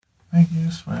Make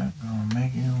you sweat, gonna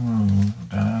make you move.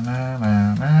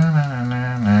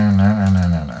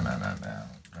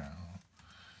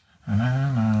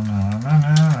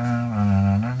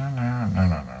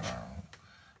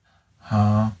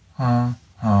 Ha, ha,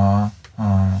 ha,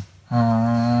 ha, ha.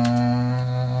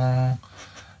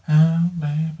 Oh,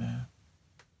 baby.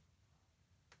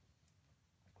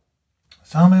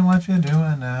 Tell me what you're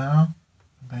doing now,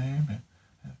 baby.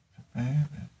 Baby.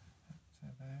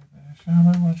 Show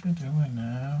me what you're doing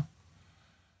now.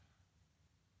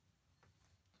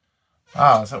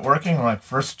 Wow, is it working like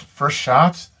first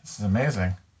shot? This is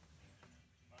amazing.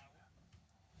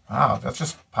 Wow, that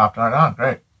just popped right on.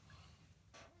 Great.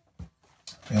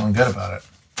 Feeling good about it.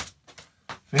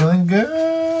 Feeling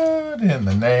good in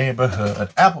the neighborhood.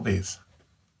 Applebee's.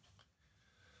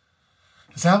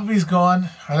 Is Applebee's gone?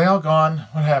 Are they all gone?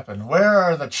 What happened? Where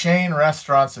are the chain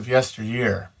restaurants of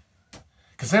yesteryear?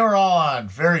 Because they were all on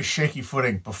very shaky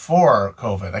footing before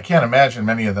COVID. I can't imagine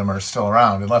many of them are still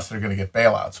around unless they're going to get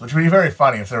bailouts, which would be very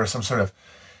funny if there was some sort of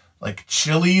like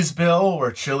Chili's bill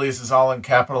where Chili's is all in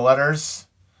capital letters.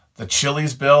 The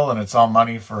Chili's bill, and it's all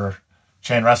money for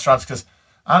chain restaurants. Because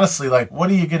honestly, like, what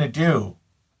are you going to do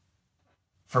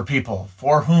for people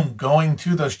for whom going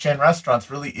to those chain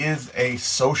restaurants really is a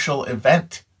social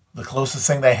event? The closest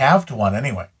thing they have to one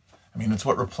anyway. I mean, it's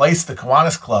what replaced the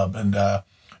Kiwanis Club and the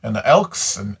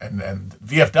Elks and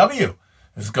VFW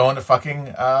is going to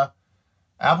fucking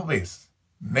Applebee's.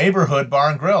 Neighborhood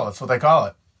Bar and Grill. That's what they call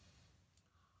it.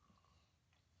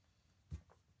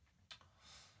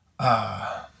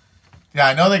 Yeah,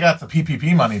 I know they got the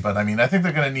PPP money, but I mean, I think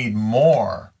they're going to need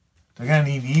more. They're going to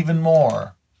need even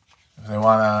more if they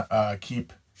want to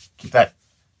keep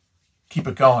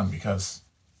it going, because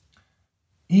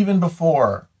even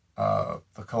before the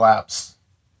collapse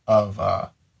of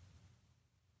the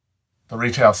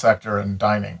retail sector and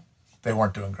dining, they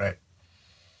weren't doing great.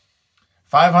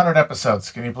 500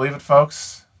 episodes. Can you believe it,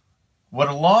 folks? What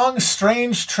a long,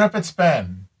 strange trip it's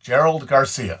been. Gerald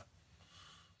Garcia.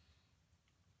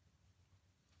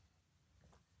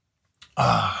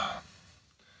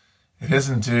 It is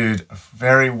indeed a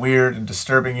very weird and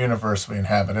disturbing universe we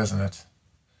inhabit, isn't it? It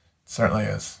certainly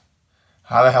is.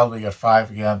 How the hell do we get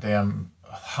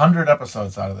 100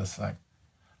 episodes out of this thing?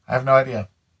 I have no idea.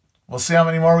 We'll see how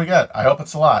many more we get. I hope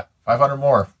it's a lot. 500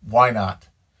 more. Why not?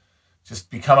 Just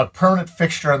become a permanent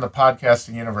fixture in the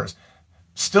podcasting universe.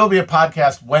 Still be a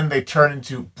podcast when they turn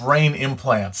into brain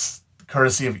implants,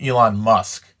 courtesy of Elon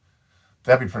Musk.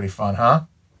 That'd be pretty fun, huh?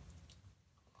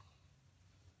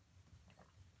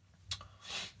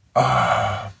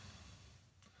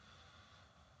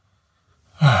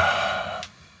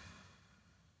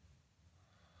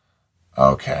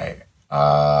 Okay.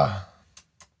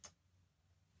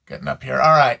 Getting up here.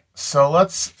 All right. So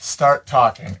let's start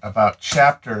talking about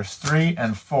chapters 3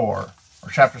 and 4, or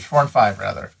chapters 4 and 5,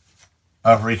 rather,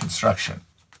 of Reconstruction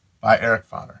by Eric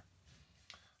Foner.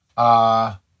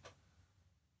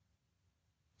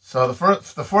 So the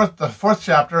fourth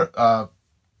chapter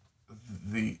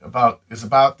is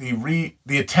about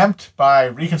the attempt by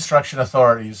Reconstruction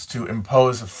authorities to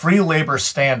impose a free labor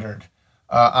standard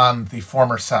on the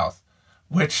former South,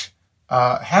 which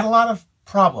had a lot of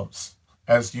problems,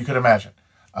 as you could imagine.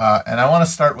 And I want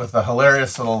to start with a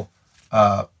hilarious little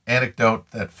anecdote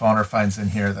that Foner finds in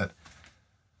here.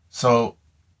 So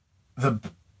the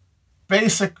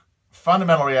basic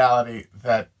fundamental reality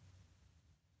that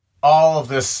all of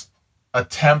this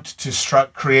attempt to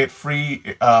create free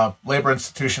labor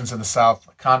institutions in the South,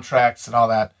 contracts and all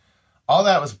that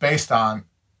was based on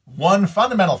one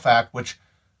fundamental fact, which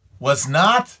was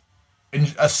not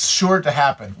assured to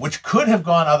happen, which could have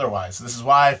gone otherwise. This is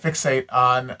why I fixate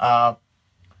on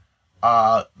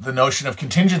the notion of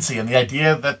contingency and the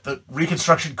idea that the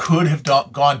Reconstruction could have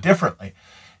gone differently,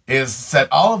 is that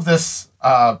all of this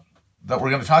that we're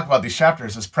going to talk about, these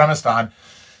chapters, is premised on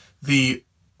the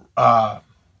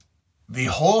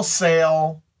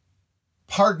wholesale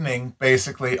pardoning,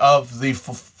 basically, of the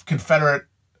Confederate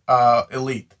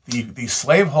elite, the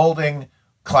slave-holding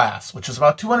class, which is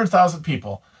about 200,000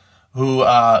 people, who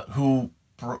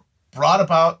brought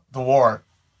about the war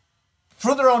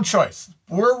for their own choice,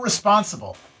 were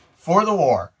responsible for the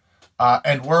war,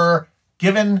 and were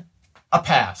given a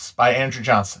pass by Andrew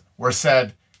Johnson. Were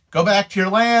said, go back to your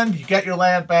land, you get your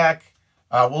land back,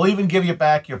 we'll even give you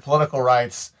back your political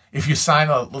rights if you sign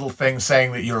a little thing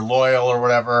saying that you're loyal or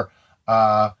whatever.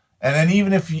 And then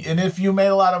even if you made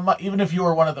a lot of money, even if you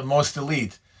were one of the most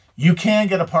elite, you can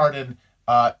get a pardon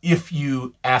if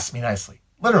you ask me nicely.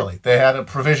 Literally, they had a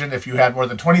provision: if you had more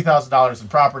than $20,000 in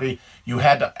property, you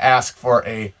had to ask for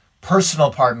a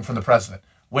personal pardon from the president,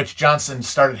 which Johnson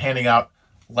started handing out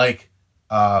like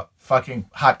fucking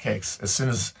hotcakes as soon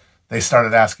as they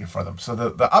started asking for them. So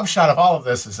the upshot of all of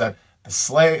this is that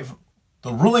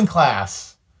the ruling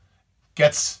class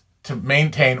gets to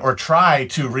maintain or try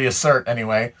to reassert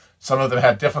anyway. Some of them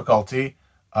had difficulty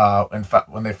when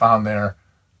they found their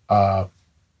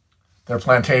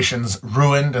plantations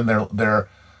ruined and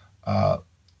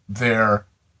their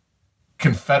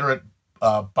Confederate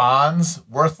bonds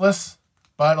worthless.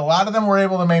 But a lot of them were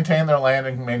able to maintain their land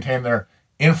and maintain their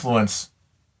influence.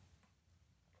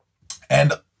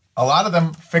 And a lot of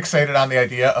them fixated on the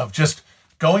idea of just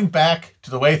going back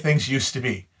to the way things used to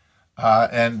be.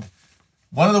 And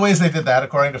one of the ways they did that,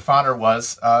 according to Fonner,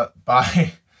 was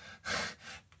by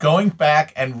going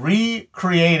back and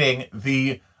recreating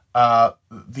the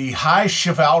high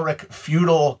chivalric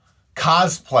feudal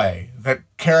cosplay that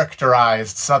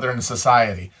characterized Southern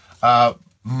society.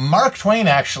 Mark Twain,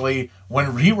 actually,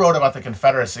 when he wrote about the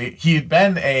Confederacy, he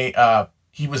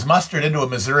was mustered into a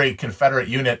Missouri Confederate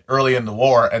unit early in the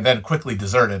war and then quickly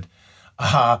deserted.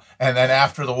 And then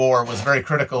after the war was very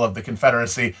critical of the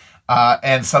Confederacy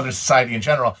and Southern society in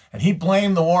general. And he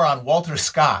blamed the war on Walter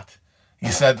Scott. He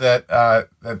said that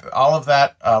all of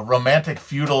that romantic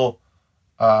feudal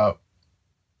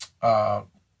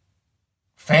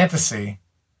fantasy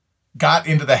got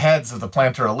into the heads of the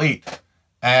planter elite,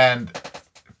 and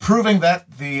proving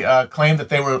that the claim that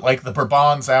they were like the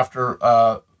Bourbons after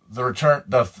the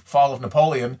fall of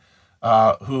Napoleon,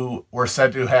 who were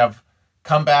said to have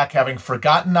come back having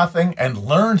forgotten nothing and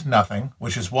learned nothing,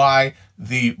 which is why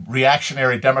the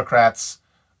reactionary Democrats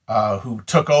who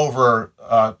took over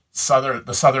the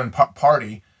Southern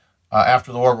Party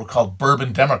after the war were called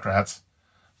Bourbon Democrats.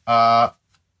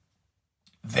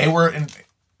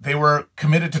 They were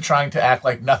committed to trying to act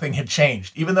like nothing had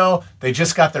changed, even though they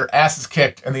just got their asses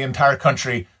kicked and the entire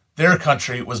country, their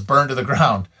country, was burned to the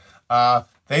ground.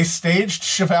 They staged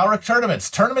chivalric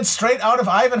tournaments straight out of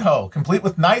Ivanhoe, complete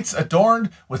with knights adorned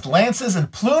with lances and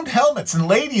plumed helmets, and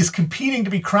ladies competing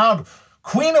to be crowned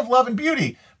Queen of Love and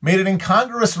Beauty made an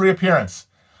incongruous reappearance.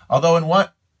 Although in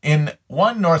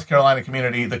one North Carolina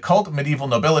community, the cult of medieval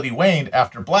nobility waned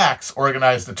after blacks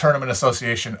organized a tournament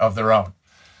association of their own.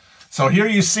 So here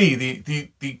you see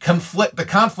the conflict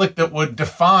that would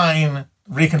define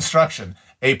Reconstruction.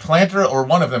 A planter, or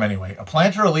one of them anyway, a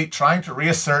planter elite trying to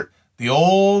reassert the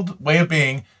old way of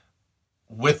being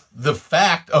with the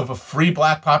fact of a free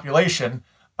black population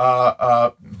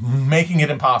making it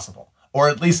impossible, or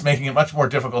at least making it much more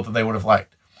difficult than they would have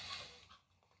liked.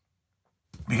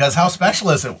 Because how special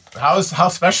is it? How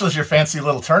special is your fancy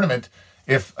little tournament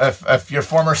if your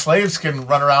former slaves can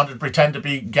run around and pretend to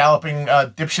be galloping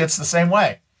dipshits the same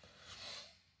way?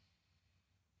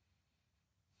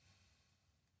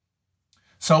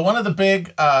 So one of the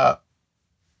big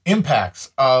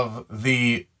impacts of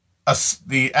the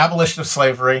abolition of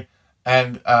slavery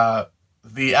and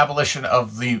the abolition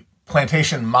of the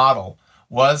plantation model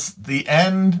was the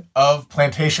end of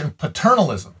plantation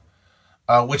paternalism,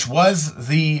 which was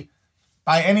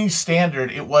by any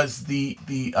standard, it was the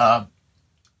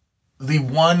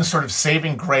one sort of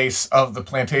saving grace of the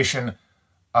plantation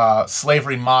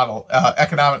slavery model,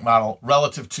 economic model,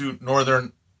 relative to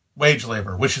Northern wage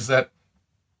labor, which is that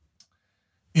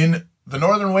in the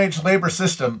Northern wage labor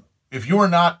system, if you were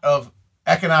not of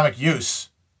economic use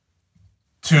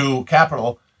to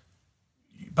capital,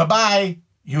 bye-bye,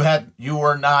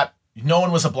 no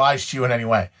one was obliged to you in any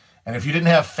way. And if you didn't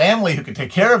have family who could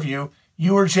take care of you,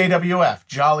 you were JWF,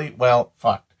 jolly well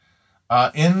fucked.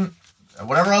 In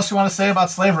whatever else you want to say about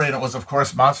slavery, and it was, of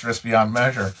course, monstrous beyond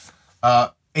measure,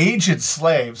 aged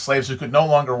slaves who could no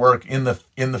longer work in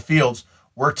the fields,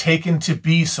 were taken to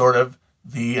be sort of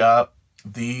their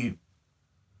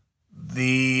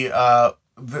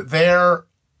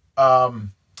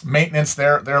maintenance,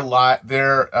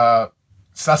 their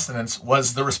sustenance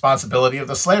was the responsibility of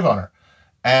the slave owner.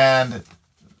 And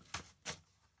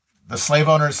the slave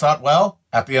owners thought, well,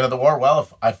 at the end of the war, well,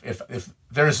 if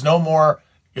there's no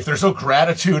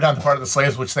gratitude on the part of the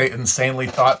slaves, which they insanely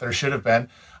thought there should have been,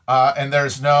 and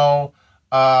there's no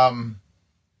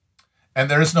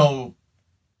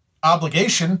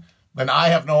obligation, then I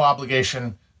have no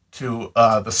obligation to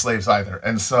the slaves either.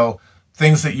 And so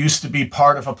things that used to be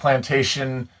part of a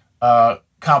plantation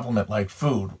complement, like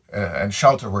food and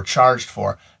shelter, were charged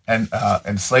for,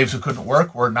 and slaves who couldn't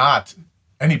work were not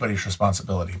anybody's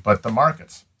responsibility, but the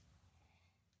market's.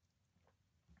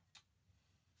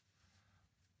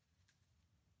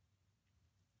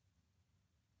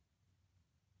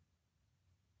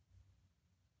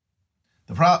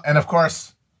 And of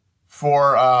course,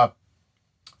 for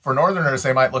Northerners,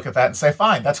 they might look at that and say,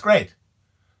 fine, that's great.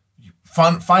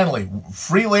 finally,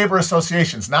 free labor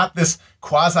associations, not this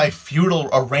quasi-feudal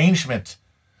arrangement.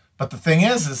 But the thing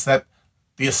is that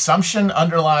the assumption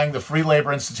underlying the free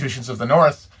labor institutions of the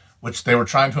North, which they were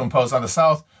trying to impose on the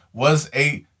South, was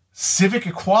a civic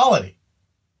equality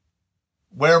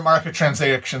where market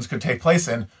transactions could take place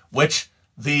in, which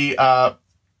the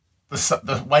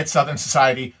white Southern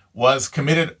society was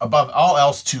committed above all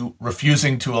else to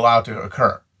refusing to allow to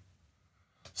occur.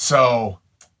 So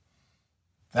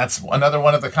that's another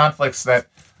one of the conflicts that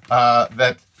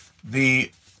that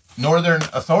the Northern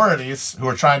authorities who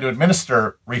were trying to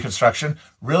administer Reconstruction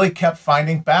really kept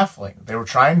finding baffling. They were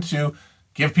trying to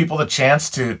give people the chance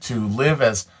to live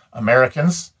as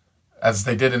Americans, as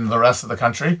they did in the rest of the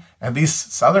country, and these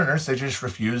Southerners, they just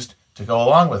refused to go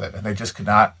along with it, and they just could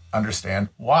not understand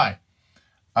why.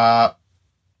 On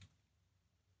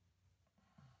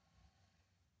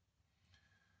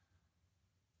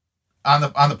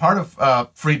the part of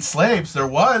freed slaves, there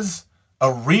was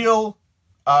a real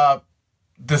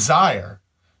desire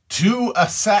to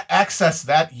access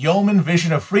that yeoman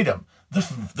vision of freedom.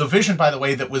 The vision, by the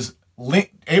way, that was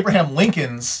Abraham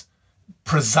Lincoln's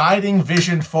presiding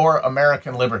vision for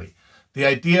American liberty. The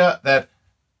idea that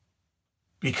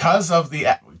because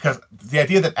the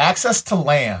idea that access to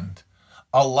land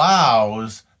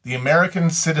allows the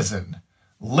American citizen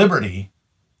liberty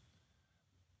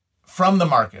from the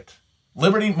market,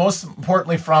 liberty most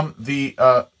importantly from the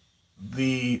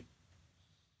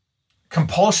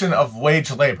compulsion of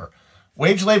wage labor.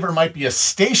 Wage labor might be a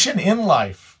station in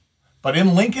life, but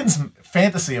in Lincoln's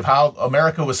fantasy of how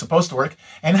America was supposed to work,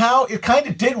 and how it kind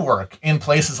of did work in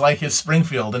places like his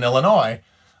Springfield in Illinois,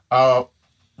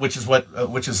 which is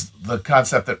the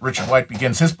concept that Richard White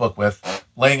begins his book with,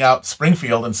 laying out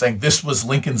Springfield and saying this was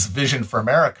Lincoln's vision for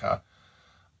America.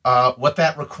 What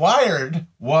that required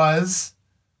was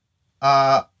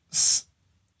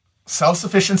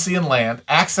self-sufficiency in land,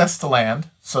 access to land,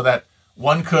 so that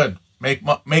one could make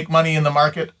money in the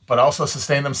market, but also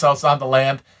sustain themselves on the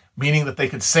land, meaning that they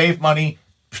could save money,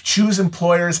 choose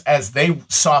employers as they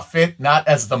saw fit, not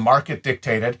as the market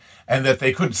dictated, and that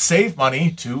they could save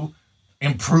money to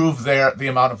improve the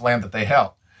amount of land that they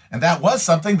held. And that was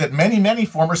something that many, many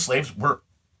former slaves were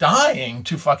dying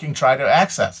to fucking try to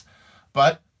access.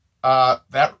 But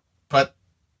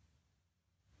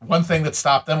one thing that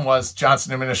stopped them was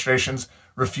Johnson administration's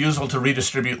refusal to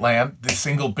redistribute land, the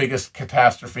single biggest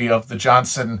catastrophe of the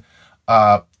Johnson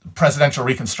presidential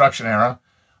Reconstruction era.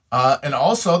 And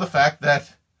also the fact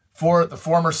that for the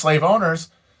former slave owners,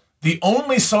 the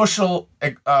only social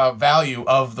value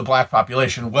of the black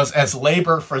population was as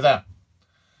labor for them.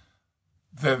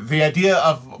 The idea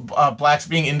of blacks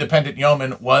being independent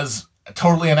yeomen was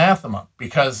totally anathema,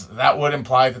 because that would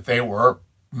imply that they were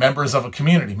members of a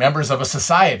community, members of a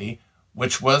society,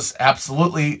 which was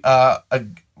absolutely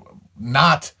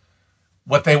not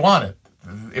what they wanted.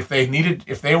 If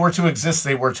they were to exist,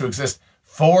 they were to exist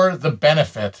for the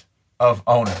benefit of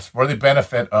owners, for the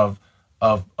benefit of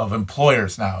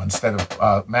employers now instead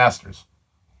of masters.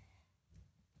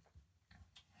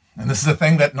 And this is a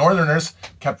thing that Northerners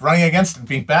kept running against and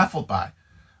being baffled by.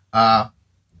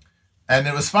 And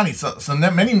it was funny. So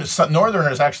many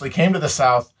Northerners actually came to the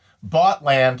South, bought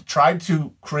land, tried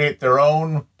to create their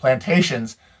own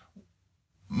plantations,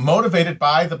 motivated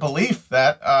by the belief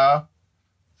that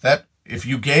that if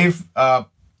you gave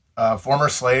former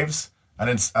slaves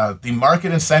the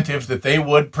market incentive, that they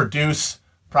would produce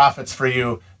profits for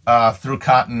you through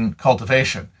cotton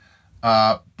cultivation.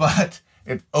 But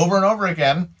over and over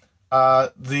again,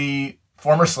 the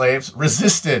former slaves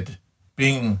resisted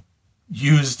being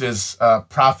used as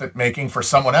profit making for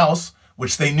someone else,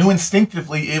 which they knew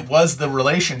instinctively it was the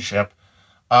relationship,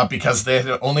 because they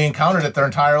had only encountered it their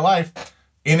entire life,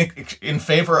 in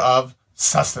favor of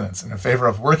sustenance and in favor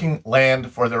of working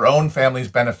land for their own family's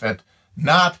benefit,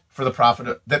 not for the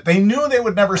profit that they knew they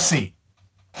would never see.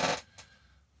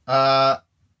 And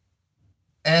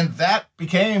that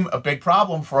became a big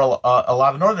problem for a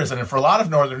lot of Northerners. And for a lot of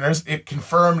Northerners, it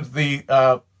confirmed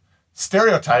the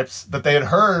stereotypes that they had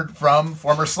heard from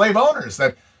former slave owners,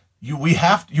 that you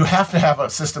have to have a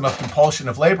system of compulsion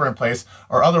of labor in place,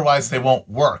 or otherwise they won't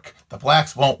work. The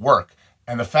blacks won't work.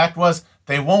 And the fact was,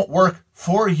 they won't work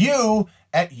for you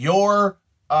at your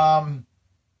on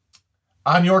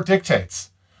your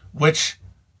dictates, which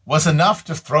was enough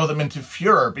to throw them into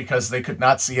furor, because they could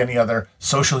not see any other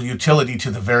social utility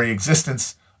to the very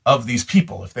existence of these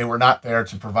people if they were not there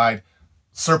to provide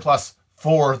surplus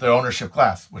for the ownership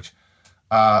class. Which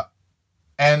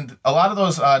and a lot of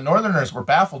those Northerners were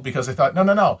baffled, because they thought,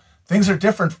 no, things are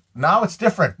different now. It's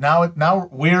different now. Now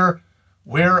we're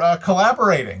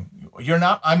collaborating.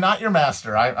 I'm not your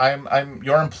master. I'm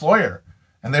your employer.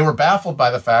 And they were baffled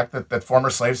by the fact that former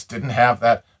slaves didn't have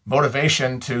that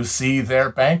motivation to see their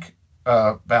bank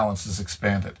balances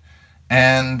expanded.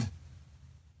 And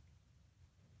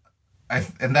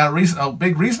a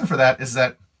big reason for that is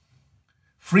that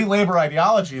free labor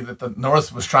ideology that the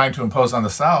North was trying to impose on the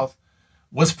South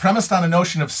was premised on a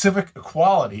notion of civic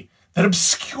equality that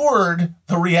obscured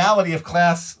the reality of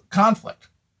class conflict.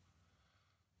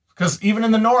 Because even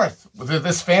in the North,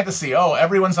 this fantasy,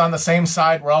 everyone's on the same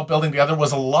side, we're all building together,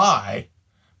 was a lie,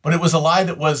 but it was a lie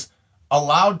that was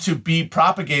allowed to be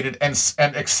propagated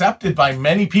and accepted by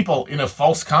many people in a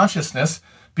false consciousness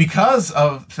because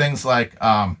of things like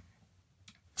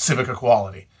civic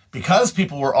equality, because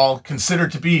people were all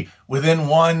considered to be within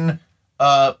one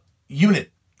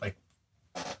unit. Like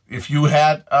if you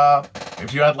had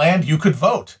land, you could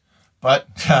vote, but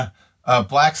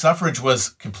black suffrage was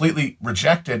completely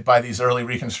rejected by these early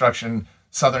Reconstruction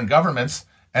Southern governments,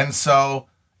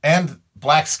 and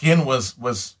black skin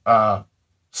was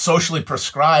socially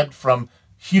prescribed from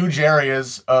huge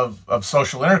areas of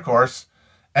social intercourse,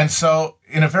 and so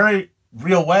in a very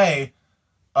real way,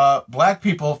 black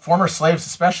people, former slaves,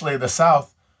 especially in the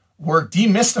South, were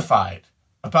demystified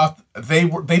about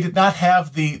they did not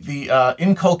have the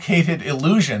inculcated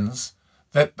illusions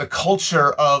that the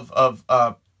culture of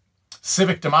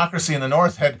civic democracy in the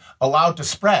North had allowed to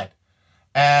spread.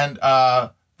 And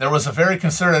there was a very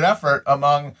concerted effort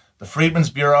among the Freedmen's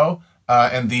Bureau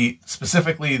and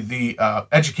specifically the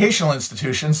educational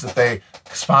institutions that they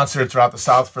sponsored throughout the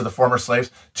South for the former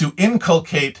slaves to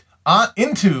inculcate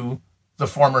into the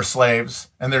former slaves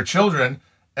and their children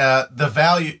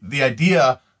the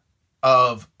idea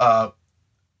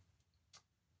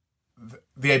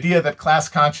that class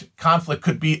conflict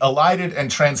could be elided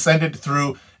and transcended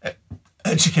through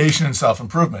education and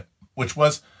self-improvement, which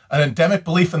was an endemic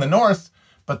belief in the North,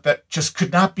 but that just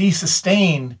could not be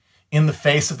sustained in the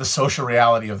face of the social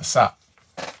reality of the South.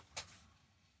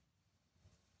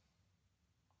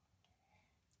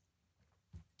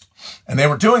 And they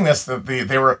were doing this.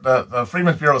 The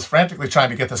Freedmen's Bureau was frantically trying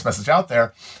to get this message out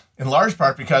there, in large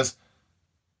part because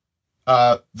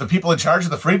the people in charge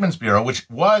of the Freedmen's Bureau, which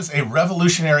was a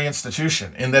revolutionary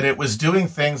institution in that it was doing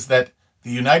things that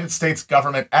the United States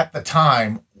government at the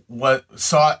time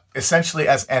saw essentially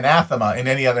as anathema in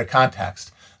any other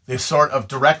context. The sort of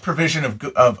direct provision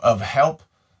of help,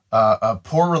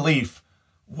 poor relief,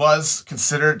 was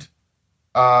considered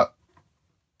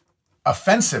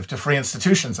offensive to free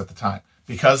institutions at the time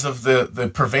because of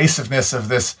the pervasiveness of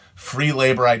this free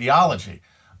labor ideology.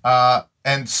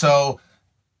 And so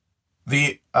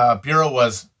the Bureau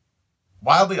was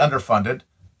wildly underfunded,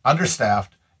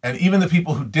 understaffed, and even the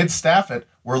people who did staff it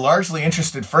were largely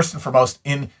interested, first and foremost,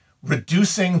 in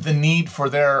reducing the need for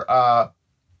the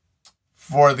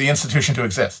institution to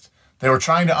exist. They were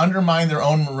trying to undermine their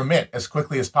own remit as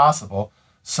quickly as possible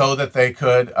so that they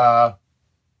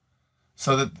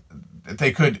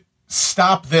could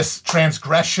stop this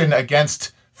transgression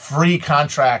against free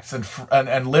contracts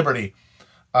and liberty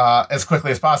as quickly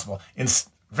as possible.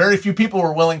 Very few people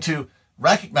were willing to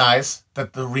recognize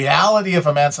that the reality of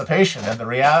emancipation and the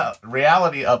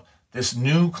reality of this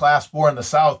new class war in the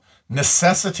South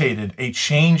necessitated a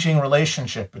changing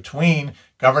relationship between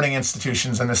governing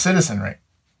institutions and the citizenry.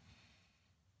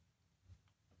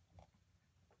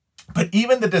 But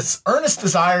even the earnest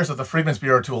desires of the Freedmen's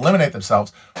Bureau to eliminate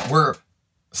themselves were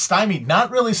stymied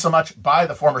not really so much by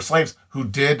the former slaves, who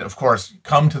did, of course,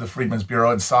 come to the Freedmen's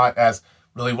Bureau and saw it as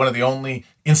really one of the only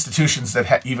institutions that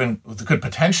could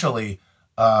potentially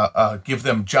give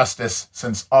them justice,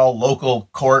 since all local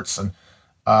courts and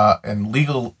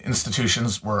legal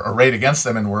institutions were arrayed against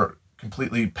them and were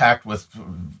completely packed with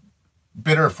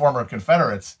bitter former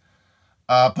Confederates.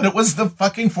 But it was the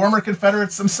fucking former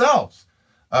Confederates themselves.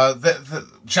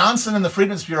 Johnson and the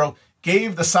Freedmen's Bureau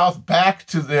gave the South back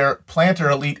to their planter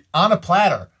elite on a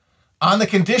platter, on the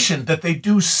condition that they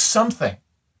do something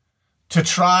to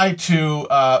try to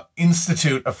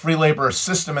institute a free labor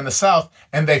system in the South,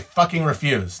 and they fucking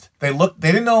refused. They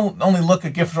didn't only look a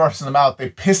gift horse in the mouth, they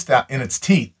pissed out in its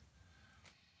teeth.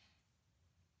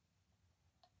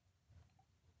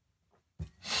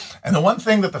 And the one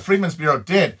thing that the Freedmen's Bureau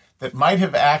did that might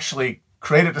have actually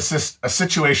created a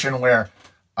situation where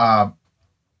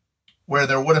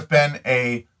there would have been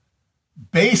a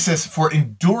basis for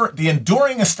the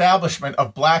enduring establishment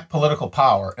of black political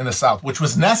power in the South, which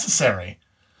was necessary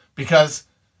because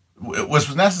it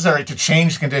was necessary to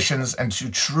change conditions and to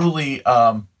truly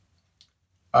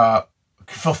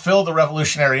fulfill the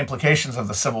revolutionary implications of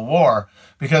the Civil War,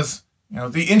 because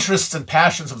the interests and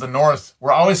passions of the North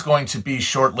were always going to be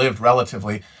short-lived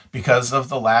relatively, because of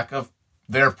the lack of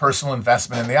their personal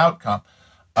investment in the outcome.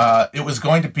 It was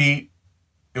going to be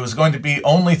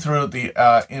only through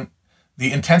the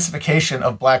intensification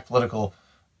of black political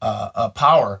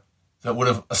power that would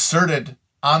have asserted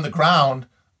on the ground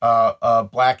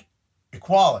black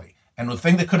equality. And the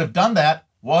thing that could have done that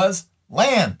was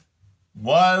land,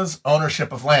 was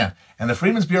ownership of land. And the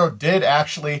Freedmen's Bureau did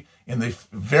actually, in the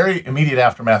very immediate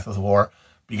aftermath of the war,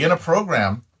 begin a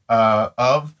program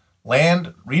of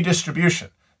land redistribution.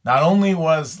 Not only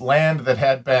was land that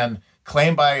had been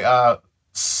claimed by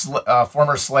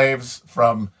former slaves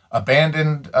from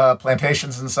abandoned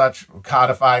plantations and such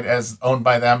codified as owned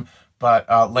by them, but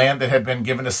land that had been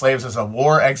given to slaves as a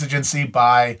war exigency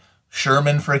by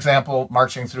Sherman, for example,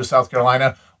 marching through South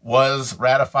Carolina, was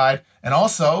ratified. And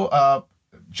also,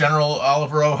 General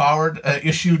Oliver O. Howard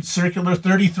issued Circular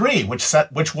 33, which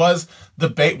was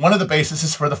one of the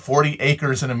bases for the 40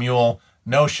 acres and a mule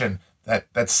notion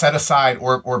that set aside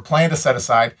or planned to set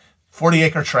aside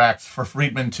 40-acre tracts for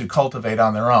freedmen to cultivate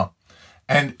on their own.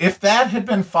 And if that had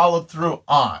been followed through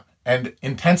on and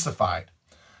intensified,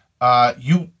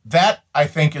 that I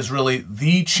think is really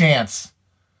the chance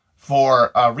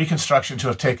for Reconstruction to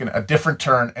have taken a different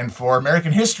turn and for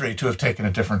American history to have taken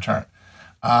a different turn.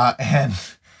 And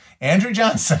Andrew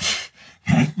Johnson,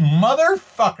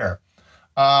 motherfucker,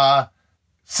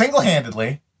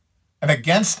 single-handedly and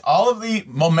against all of the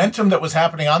momentum that was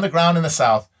happening on the ground in the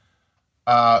South,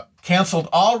 canceled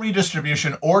all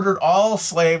redistribution, ordered all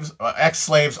slaves,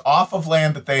 ex-slaves off of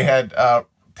land that they had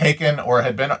taken or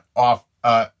had been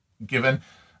given,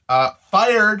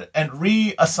 fired and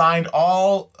reassigned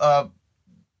all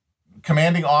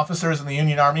commanding officers in the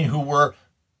Union Army who were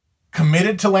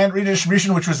committed to land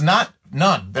redistribution, which was none.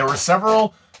 There were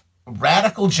several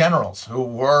radical generals who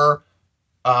were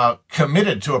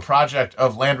committed to a project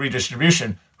of land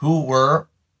redistribution who were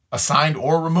assigned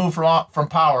or removed from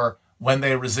power when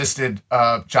they resisted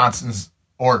Johnson's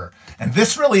order. And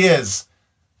this is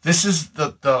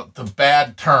the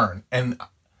bad turn. And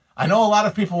I know a lot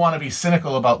of people want to be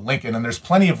cynical about Lincoln, and there's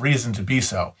plenty of reason to be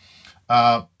so.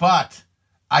 But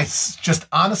I just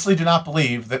honestly do not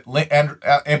believe that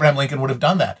Abraham Lincoln would have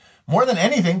done that. More than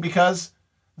anything, because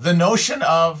the notion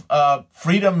of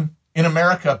freedom in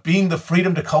America being the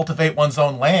freedom to cultivate one's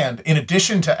own land, in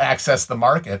addition to access the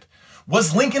market,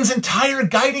 was Lincoln's entire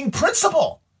guiding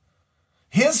principle.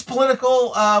 His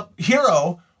political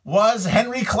hero was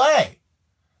Henry Clay,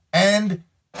 and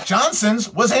Johnson's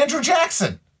was Andrew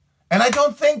Jackson. And I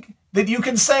don't think that you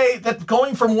can say that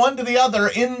going from one to the other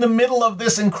in the middle of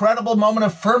this incredible moment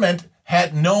of ferment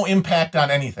had no impact on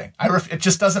anything. It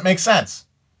just doesn't make sense.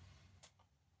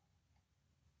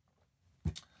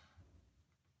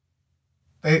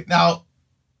 Now,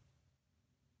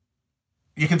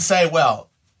 you can say, well,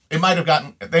 it might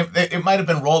have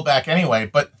been rolled back anyway,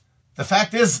 but the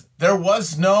fact is there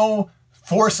was no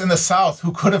force in the South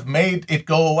who could have made it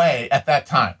go away at that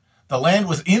time. The land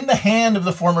was in the hand of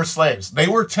the former slaves. They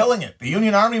were tilling it. The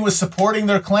Union Army was supporting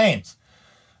their claims.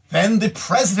 Then the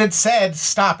president said,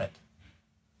 stop it.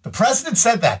 The president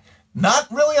said that,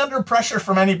 not really under pressure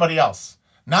from anybody else,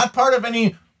 not part of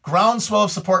any groundswell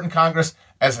of support in Congress.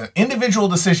 As an individual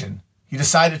decision, he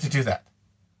decided to do that.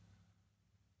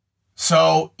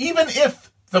 So even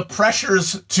if the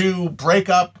pressures to break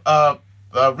up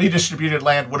redistributed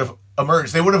land would have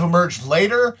emerged, they would have emerged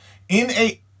later in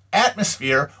a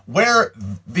atmosphere where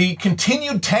the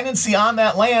continued tenancy on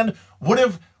that land would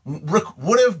have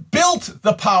built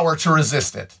the power to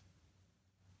resist it.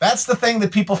 That's the thing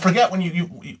that people forget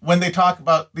when they talk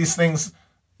about these things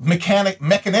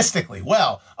mechanistically.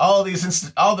 Well, all the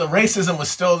racism was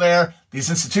still there. These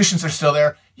institutions are still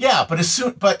there. Yeah, but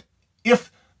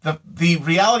if the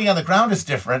reality on the ground is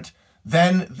different,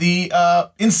 then the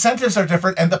incentives are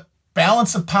different, and the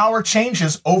balance of power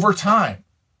changes over time.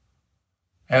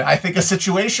 And I think a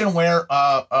situation where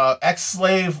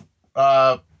ex-slave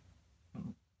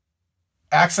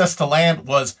access to land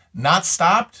was not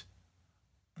stopped,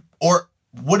 or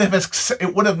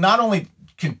it would have not only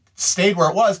stayed where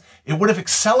it was, it would have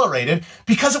accelerated,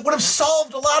 because it would have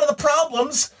solved a lot of the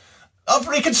problems of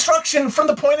Reconstruction from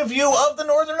the point of view of the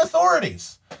Northern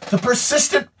authorities. The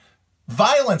persistent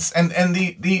violence and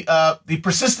the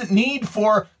persistent need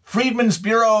for Freedmen's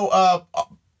Bureau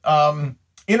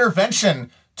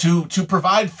intervention to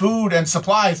provide food and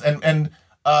supplies and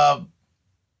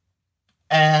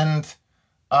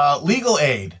legal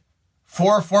aid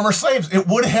for former slaves. It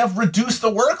would have reduced the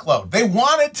workload. They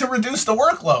wanted to reduce the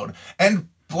workload, and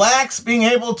blacks being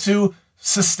able to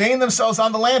sustain themselves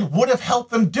on the land would have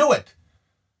helped them do it.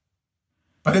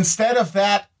 But instead of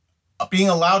that being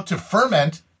allowed to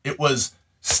ferment, it was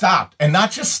stopped, and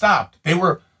not just stopped. It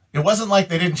wasn't like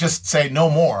they didn't just say no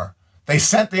more. They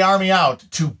sent the army out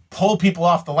to pull people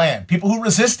off the land. People who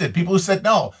resisted, people who said,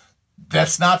 no,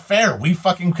 that's not fair. We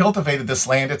fucking cultivated this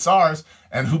land. It's ours.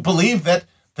 And who believed that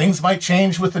things might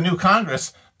change with the new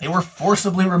Congress, they were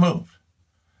forcibly removed.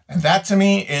 And that to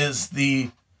me is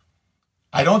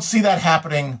I don't see that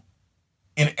happening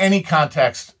in any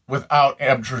context without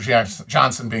Andrew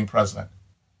Johnson being president.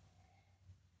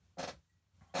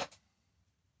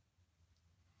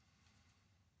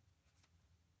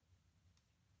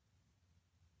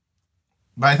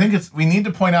 But I think we need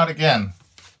to point out again,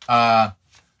 one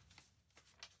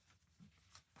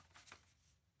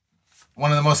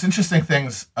of the most interesting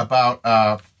things about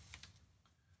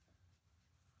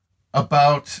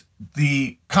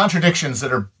the contradictions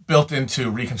that are built into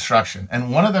Reconstruction.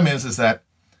 And one of them is that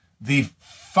the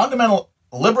fundamental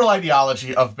liberal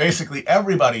ideology of basically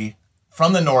everybody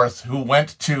from the North who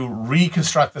went to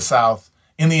reconstruct the South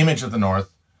in the image of the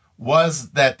North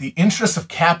was that the interests of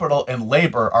capital and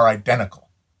labor are identical.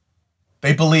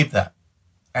 They believed that.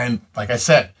 And like I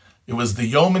said, it was the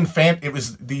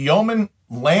yeoman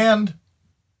land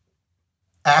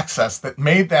access that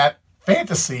made that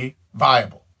fantasy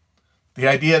viable. The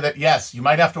idea that, yes, you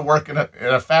might have to work in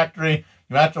a factory,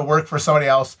 you might have to work for somebody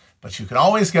else, but you can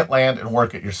always get land and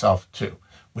work it yourself too,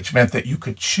 which meant that you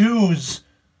could choose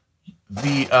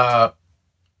the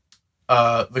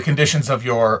conditions of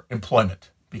your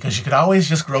employment because you could always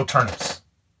just grow turnips.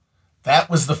 That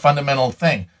was the fundamental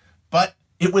thing. But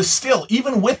it was still,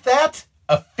 even with that,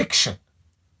 a fiction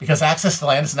because access to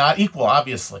land is not equal,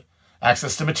 obviously.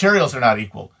 Access to materials are not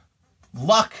equal.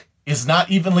 Luck is not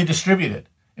evenly distributed.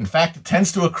 In fact, it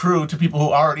tends to accrue to people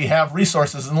who already have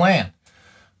resources and land.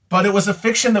 But it was a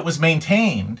fiction that was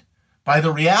maintained by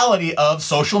the reality of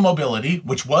social mobility,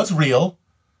 which was real,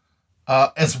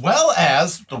 as well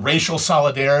as the racial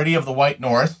solidarity of the white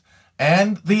North,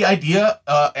 and the idea,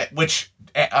 which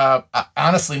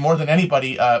honestly, more than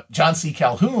anybody, John C.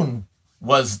 Calhoun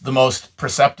was the most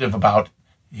perceptive about.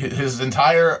 His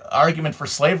entire argument for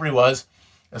slavery was,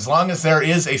 as long as there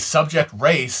is a subject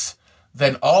race,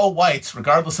 then all whites,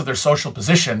 regardless of their social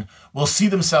position, will see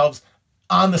themselves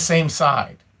on the same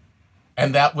side.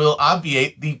 And that will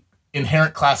obviate the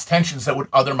inherent class tensions that would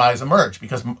otherwise emerge.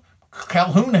 Because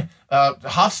Calhoun,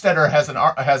 Hofstadter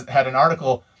had an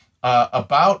article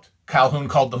about Calhoun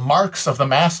called The Marks of the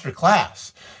Master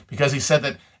Class, because he said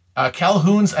that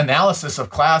Calhoun's analysis of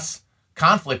class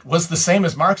conflict was the same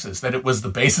as Marx's, that it was the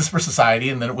basis for society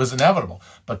and that it was inevitable.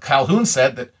 But Calhoun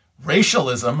said that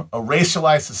racialism, a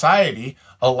racialized society,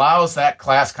 allows that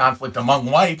class conflict among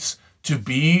whites to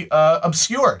be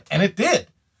obscured. And it did.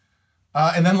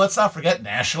 And then let's not forget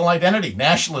national identity,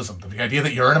 nationalism, the idea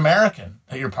that you're an American,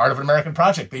 that you're part of an American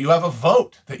project, that you have a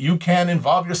vote, that you can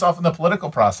involve yourself in the political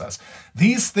process.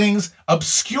 These things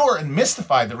obscure and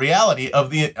mystify the reality of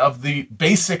the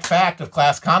basic fact of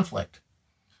class conflict.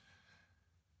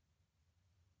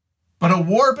 But a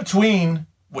war between,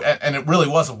 and it really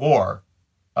was a war,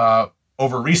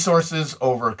 over resources,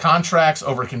 over contracts,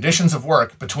 over conditions of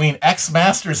work between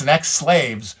ex-masters and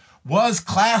ex-slaves was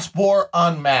class war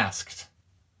unmasked.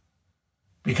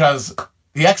 Because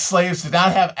the ex-slaves did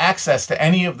not have access to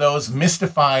any of those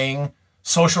mystifying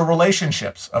social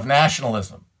relationships of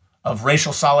nationalism, of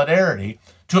racial solidarity,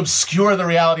 to obscure the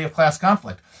reality of class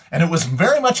conflict. And it was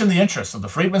very much in the interest of the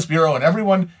Freedmen's Bureau and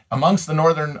everyone amongst the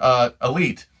Northern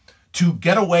elite to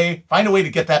find a way to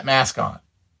get that mask on,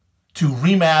 to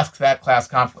remask that class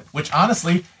conflict, which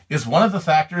honestly is one of the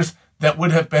factors that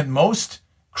would have been most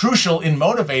crucial in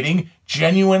motivating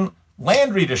genuine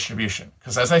land redistribution.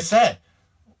 Because as I said,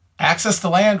 access to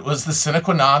land was the sine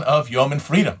qua non of yeoman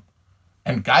freedom.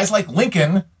 And guys like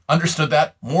Lincoln understood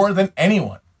that more than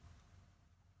anyone.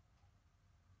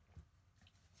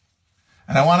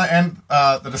 And I want to end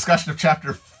the discussion of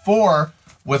chapter 4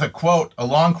 with a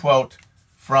long quote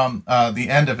from the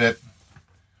end of it.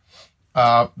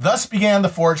 Thus began the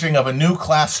forging of a new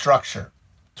class structure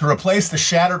to replace the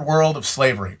shattered world of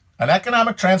slavery, an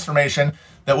economic transformation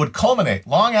that would culminate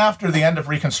long after the end of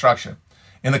Reconstruction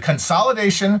in the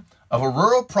consolidation of a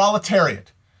rural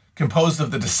proletariat composed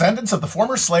of the descendants of the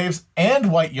former slaves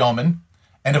and white yeomen,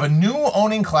 and of a new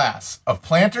owning class of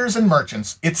planters and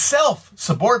merchants, itself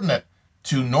subordinate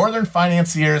to Northern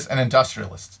financiers and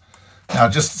industrialists. Now,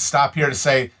 just to stop here to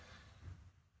say,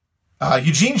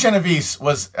 Eugene Genovese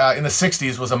was in the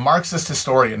 60s was a Marxist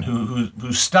historian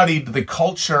who studied the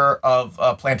culture of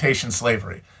plantation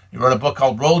slavery. He wrote a book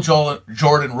called Roll,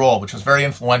 Jordan, Roll, which was very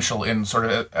influential in sort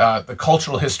of the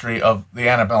cultural history of the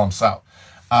antebellum South.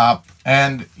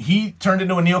 And he turned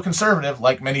into a neoconservative,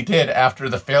 like many did after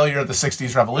the failure of the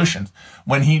 60s revolutions,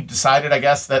 when he decided, I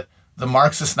guess, that the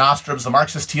Marxist nostrums, the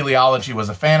Marxist teleology was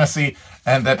a fantasy,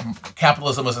 and that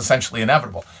capitalism was essentially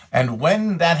inevitable. And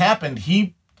when that happened,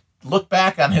 he looked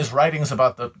back on his writings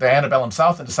about the antebellum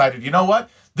South and decided, you know what?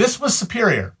 This was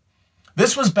superior.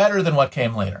 This was better than what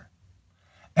came later.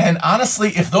 And honestly,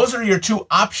 if those are your two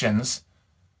options,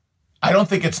 I don't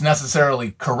think it's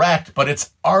necessarily correct, but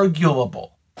it's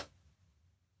arguable.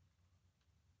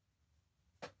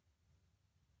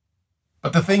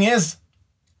 But the thing is,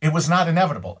 it was not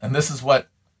inevitable, and this is what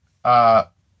Foner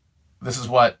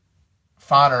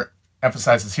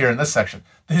emphasizes here in this section.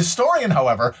 The historian,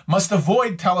 however, must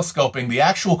avoid telescoping the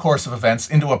actual course of events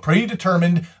into a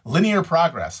predetermined linear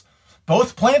progress.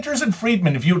 Both planters and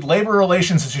freedmen viewed labor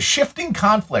relations as a shifting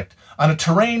conflict on a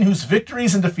terrain whose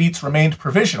victories and defeats remained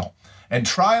provisional, and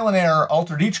trial and error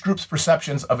altered each group's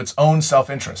perceptions of its own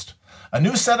self-interest. A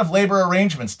new set of labor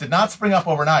arrangements did not spring up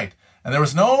overnight, and there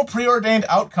was no preordained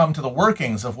outcome to the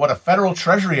workings of what a federal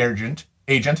treasury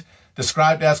agent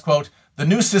described as, quote, the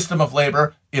new system of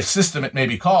labor, if system it may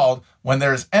be called, when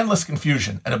there is endless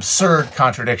confusion and absurd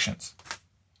contradictions.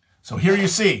 So here you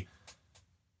see,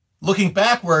 looking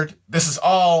backward, this is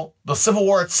all, the Civil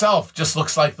War itself just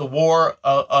looks like the war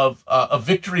of a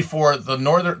victory for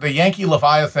the Yankee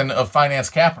Leviathan of finance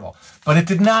capital. But it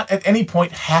did not at any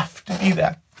point have to be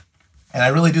that. And I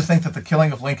really do think that the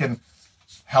killing of Lincoln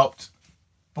helped,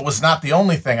 but was not the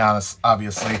only thing,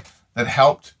 obviously, that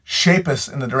helped shape us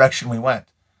in the direction we went.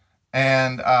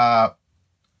 And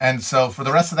so for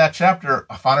the rest of that chapter,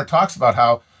 Foner talks about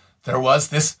how there was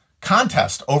this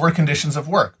contest over conditions of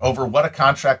work, over what a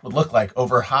contract would look like,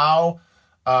 over how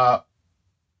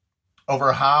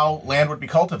land would be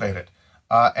cultivated.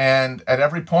 And at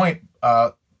every point,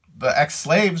 the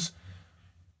ex-slaves,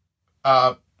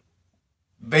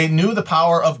 they knew the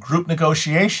power of group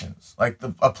negotiations. Like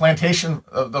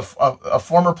a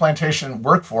former plantation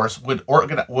workforce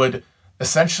would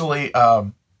essentially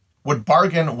would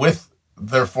bargain with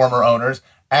their former owners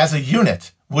as a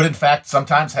unit, would in fact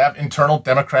sometimes have internal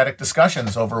democratic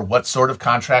discussions over what sort of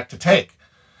contract to take,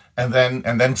 and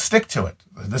then stick to it.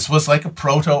 This was like a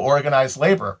proto-organized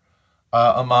labor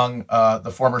among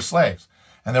the former slaves.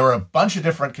 And there were a bunch of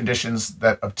different conditions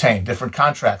that obtained, different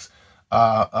contracts,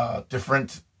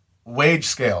 different wage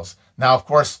scales. Now, of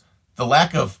course, the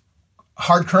lack of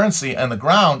hard currency on the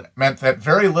ground meant that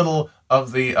very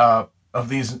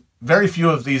few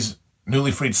of these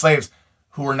newly freed slaves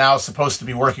who were now supposed to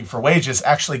be working for wages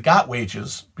actually got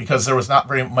wages, because there was not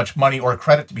very much money or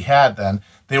credit to be had then.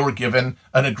 They were given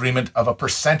an agreement of a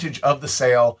percentage of the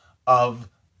sale of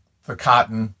the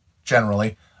cotton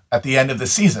generally at the end of the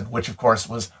season, which of course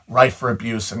was rife for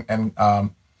abuse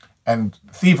and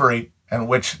thievery, and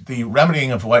which the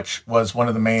remedying of which was one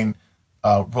of the main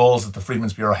roles that the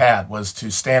Freedmen's Bureau had, was to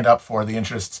stand up for the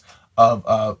interests of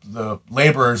the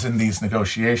laborers in these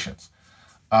negotiations.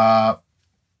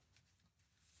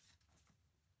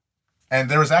 And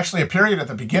there was actually a period at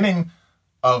the beginning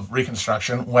of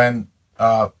Reconstruction when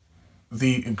the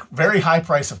very high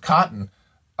price of cotton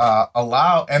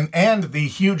and the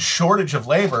huge shortage of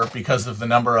labor because of the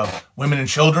number of women and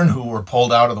children who were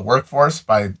pulled out of the workforce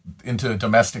into a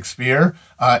domestic sphere,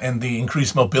 and the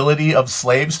increased mobility of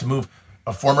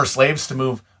former slaves to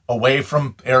move away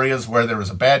from areas where there was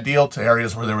a bad deal to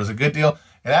areas where there was a good deal.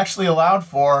 It actually allowed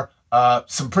for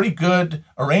some pretty good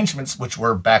arrangements, which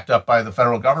were backed up by the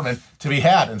federal government, to be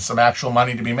had and some actual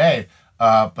money to be made.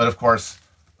 But of course,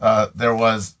 there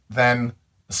was then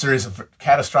a series of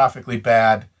catastrophically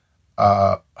bad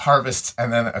harvests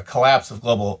and then a collapse of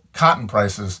global cotton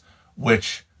prices,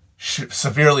 which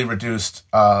severely reduced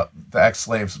the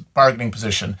ex-slaves' bargaining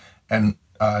position and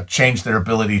changed their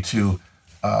ability to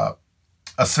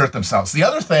assert themselves. The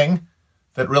other thing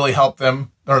that really helped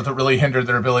them, or that really hindered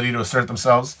their ability to assert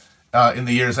themselves in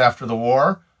the years after the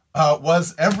war,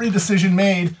 was every decision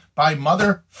made by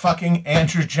motherfucking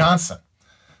Andrew Johnson.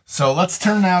 So let's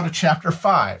turn now to chapter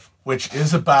 5, which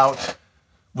is about,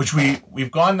 which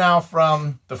we've gone now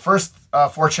from the first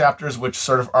 4 chapters, which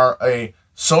sort of are a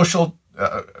social,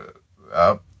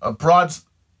 a broad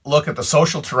look at the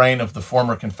social terrain of the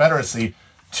former Confederacy,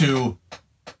 to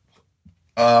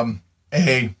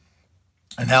a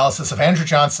analysis of Andrew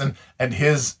Johnson and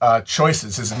his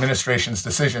choices, his administration's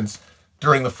decisions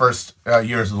during the first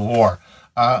years of the war.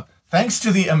 Thanks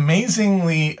to the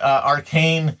amazingly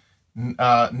arcane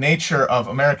nature of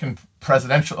American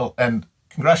presidential and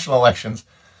congressional elections,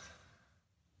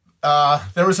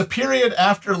 there was a period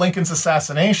after Lincoln's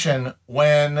assassination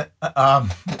when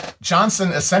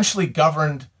Johnson essentially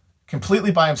governed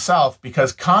completely by himself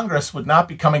because Congress would not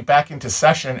be coming back into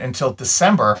session until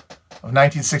December of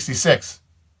 1966,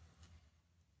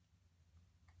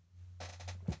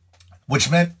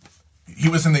 which meant he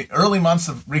was in the early months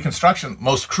of Reconstruction,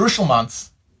 most crucial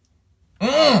months,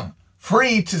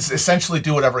 free to essentially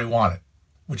do whatever he wanted,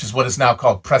 which is what is now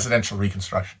called presidential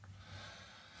Reconstruction.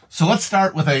 So let's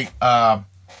start with a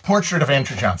portrait of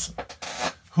Andrew Johnson,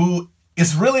 who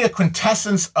is really a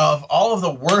quintessence of all of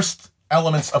the worst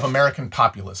elements of American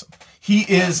populism. He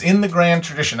is in the grand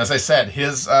tradition. As I said,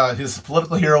 his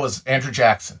political hero was Andrew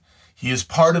Jackson. He is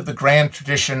part of the grand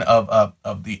tradition of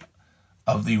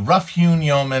the rough-hewn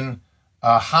yeoman,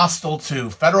 hostile to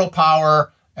federal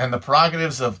power and the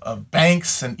prerogatives of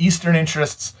banks and Eastern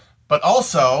interests, but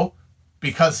also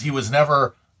because he,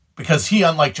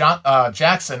 unlike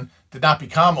Jackson, did not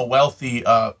become a wealthy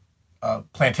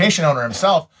plantation owner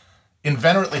himself,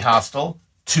 inveterately hostile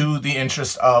to the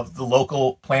interest of the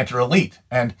local planter elite.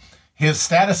 And his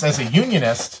status as a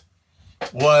unionist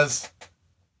was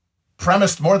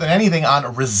premised more than anything on a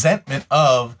resentment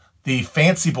of the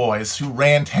fancy boys who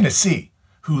ran Tennessee,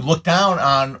 who looked down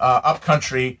on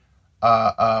upcountry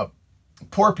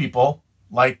poor people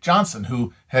like Johnson,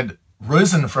 who had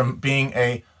risen from being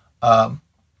a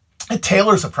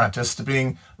tailor's apprentice to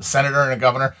being a senator and a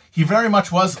governor. He very much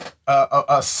was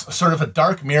a sort of a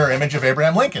dark mirror image of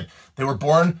Abraham Lincoln. They were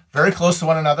born very close to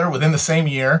one another within the same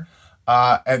year,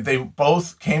 and they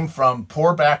both came from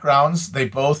poor backgrounds. They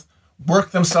both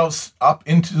worked themselves up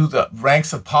into the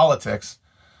ranks of politics.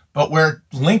 But where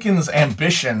Lincoln's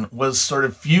ambition was sort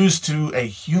of fused to a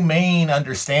humane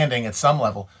understanding at some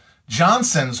level,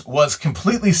 Johnson's was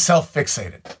completely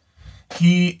self-fixated.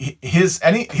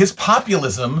 His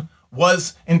populism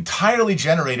was entirely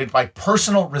generated by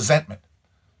personal resentment.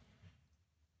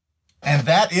 And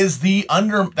that's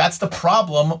the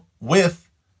problem with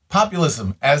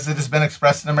populism as it has been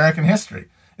expressed in American history,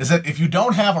 is that if you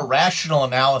don't have a rational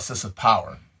analysis of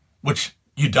power, which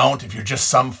you don't if you're just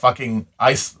some fucking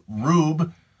ice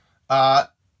rube, and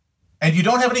you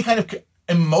don't have any kind of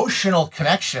emotional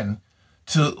connection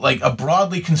to like a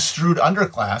broadly construed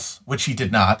underclass, which he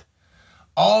did not,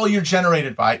 all your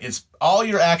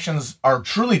actions are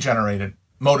truly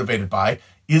motivated by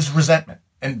is resentment.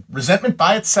 And resentment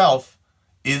by itself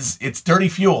it's dirty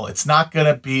fuel. It's not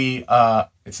gonna do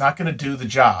the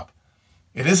job.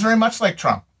 It is very much like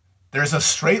Trump. There's a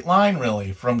straight line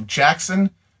really from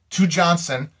Jackson to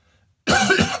Johnson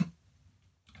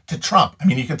to Trump. I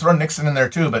mean, you can throw Nixon in there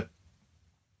too, but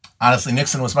honestly,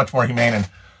 Nixon was much more humane and,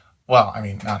 well, I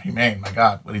mean, not humane, my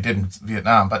God, what he did in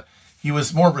Vietnam, but he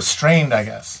was more restrained, I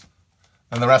guess,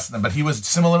 than the rest of them. But he was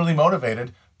similarly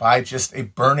motivated by just a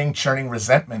burning, churning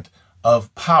resentment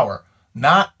of power,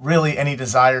 not really any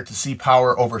desire to see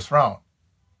power overthrown.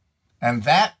 And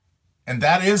that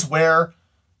is where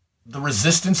the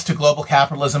resistance to global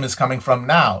capitalism is coming from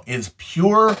now, is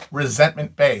pure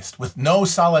resentment based with no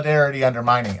solidarity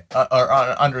undermining it or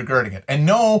undergirding it, and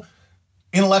no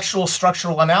intellectual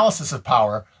structural analysis of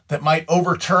power that might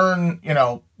overturn,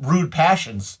 rude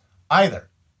passions either.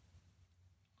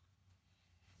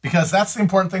 Because that's the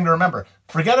important thing to remember.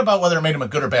 Forget about whether it made him a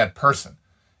good or bad person.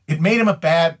 It made him a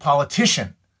bad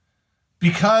politician,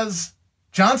 because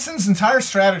Johnson's entire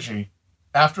strategy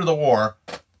after the war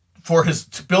for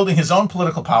building his own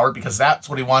political power, because that's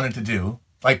what he wanted to do.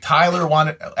 Like Tyler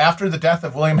wanted, after the death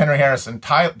of William Henry Harrison,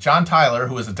 John Tyler,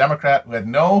 who was a Democrat who had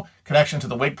no connection to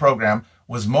the Whig program,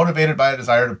 was motivated by a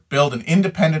desire to build an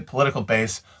independent political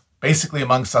base, basically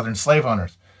among Southern slave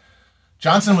owners.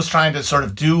 Johnson was trying to sort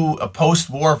of do a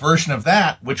post-war version of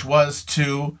that, which was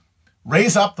to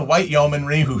raise up the white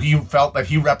yeomanry who he felt that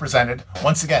he represented,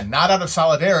 once again, not out of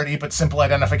solidarity, but simple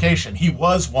identification. He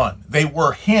was one. They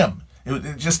were him.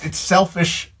 It's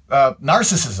selfish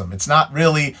narcissism. It's not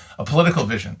really a political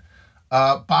vision.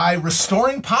 By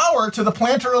restoring power to the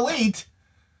planter elite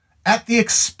at the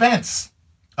expense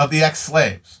of the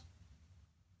ex-slaves.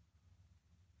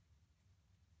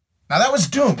 Now that was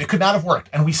doomed. It could not have worked.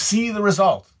 And we see the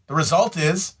result. The result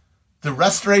is the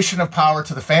restoration of power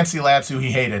to the fancy lads who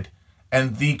he hated,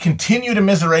 and the continued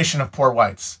immiseration of poor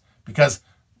whites, because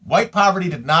white poverty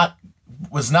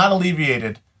was not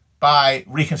alleviated by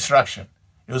Reconstruction.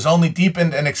 It was only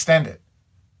deepened and extended.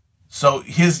 So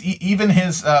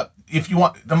if you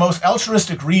want the most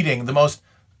altruistic reading, the most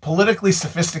politically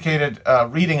sophisticated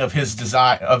reading of his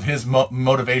desire, of his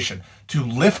motivation to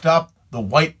lift up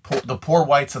the poor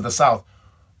whites of the South,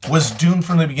 was doomed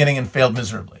from the beginning and failed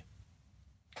miserably.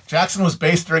 Jackson was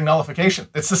based during nullification.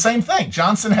 It's the same thing.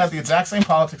 Johnson had the exact same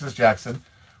politics as Jackson,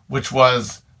 which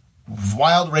was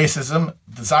wild racism,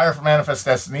 desire for manifest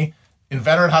destiny,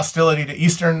 inveterate hostility to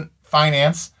Eastern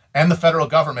finance, and the federal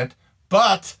government,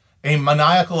 but a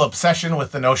maniacal obsession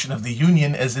with the notion of the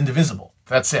Union as indivisible.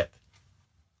 That's it.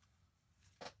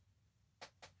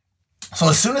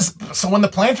 So when the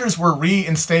planters were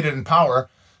reinstated in power,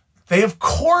 they of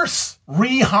course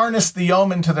re-harnessed the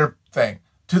yeomen to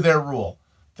their rule.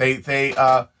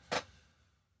 The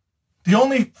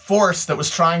only force that was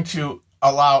trying to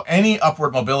allow any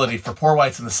upward mobility for poor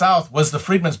whites in the South was the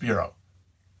Freedmen's Bureau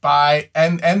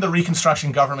and the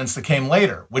Reconstruction governments that came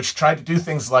later, which tried to do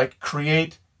things like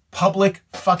create public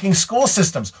fucking school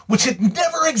systems, which had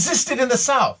never existed in the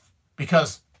South,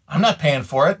 because I'm not paying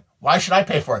for it. Why should I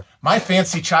pay for it? My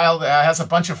fancy child has a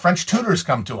bunch of French tutors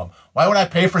come to him. Why would I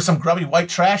pay for some grubby white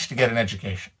trash to get an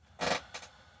education?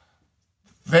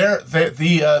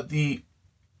 The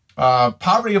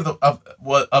poverty of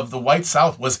the white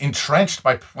South was entrenched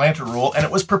by planter rule, and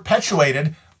it was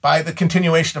perpetuated by the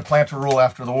continuation of planter rule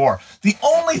after the war. The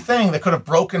only thing that could have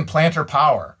broken planter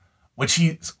power, which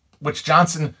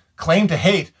Johnson claimed to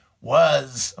hate,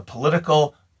 was a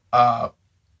political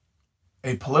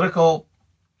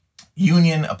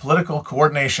union, a political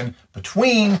coordination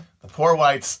between the poor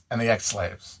whites and the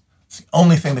ex-slaves. It's the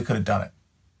only thing that could have done it.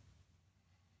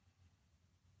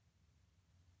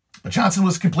 But Johnson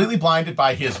was completely blinded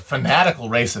by his fanatical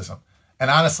racism. And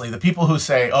honestly, the people who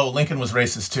say, oh, Lincoln was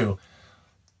racist too,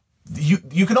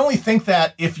 you can only think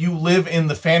that if you live in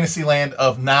the fantasy land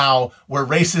of now, where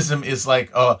racism is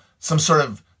like some sort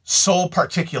of soul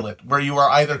particulate, where you are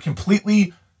either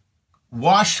completely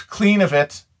washed clean of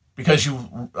it because you've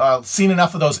seen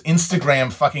enough of those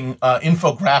Instagram fucking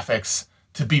infographics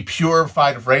to be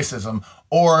purified of racism,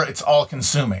 or it's all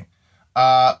consuming.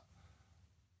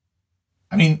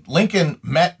 Lincoln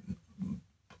met,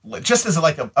 just as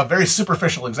a very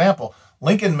superficial example,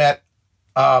 Lincoln met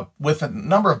with a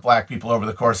number of black people over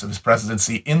the course of his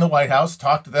presidency in the White House,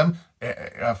 talked to them.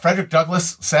 Frederick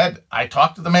Douglass said, I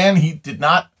talked to the man. He did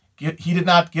not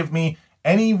give me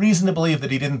any reason to believe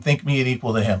that he didn't think me an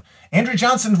equal to him. Andrew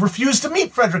Johnson refused to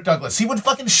meet Frederick Douglass. He would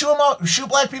fucking shoot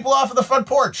black people off of the front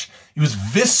porch. He was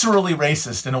viscerally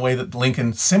racist in a way that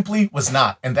Lincoln simply was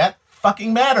not. And that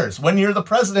fucking matters when you're the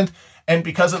president. And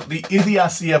because of the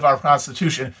idiocy of our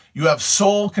Constitution, you have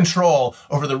sole control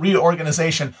over the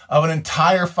reorganization of an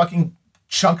entire fucking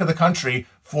chunk of the country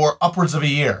for upwards of a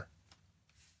year.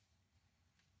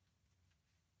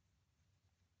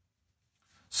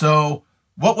 So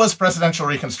what was presidential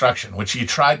reconstruction, which he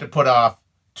tried to put off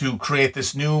to create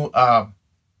this new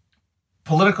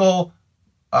political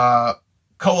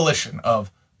coalition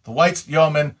of the white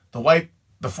yeomen,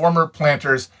 the former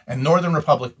planters, and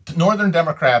Northern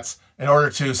Democrats, in order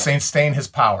to sustain his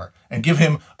power and give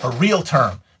him a real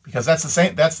term, because that's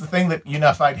the thing that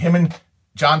unified him and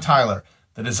John Tyler,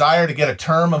 the desire to get a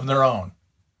term of their own,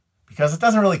 because it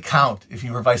doesn't really count if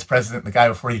you were vice president, the guy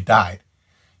before you died.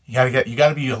 You got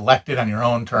to be elected on your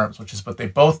own terms, which is what they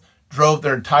both drove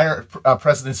their entire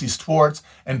presidencies towards,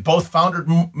 and both foundered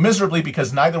miserably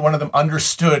because neither one of them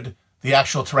understood the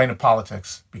actual terrain of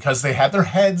politics, because they had their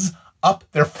heads up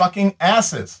their fucking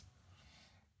asses.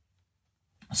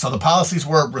 So the policies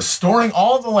were restoring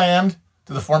all of the land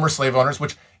to the former slave owners,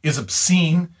 which is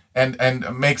obscene and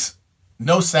makes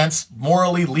no sense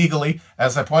morally, legally.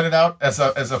 As I pointed out, as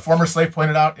a former slave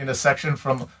pointed out in a section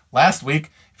from last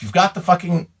week, if you've got the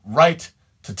fucking right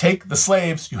to take the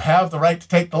slaves, you have the right to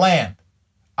take the land,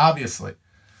 obviously.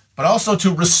 But also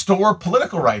to restore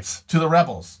political rights to the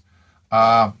rebels.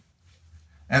 And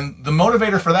the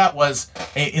motivator for that was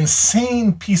an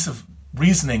insane piece of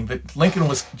reasoning that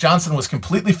Johnson was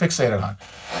completely fixated on.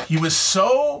 He was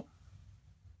so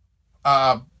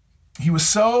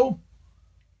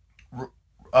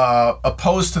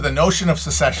opposed to the notion of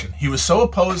secession. He was so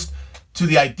opposed to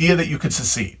the idea that you could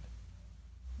secede,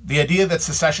 the idea that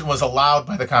secession was allowed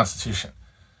by the Constitution,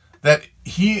 that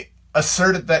he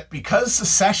asserted that because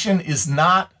secession is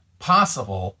not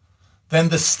possible, then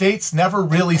the states never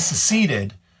really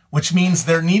seceded, which means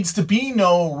there needs to be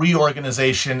no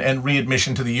reorganization and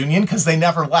readmission to the Union because they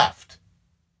never left,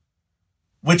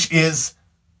 which is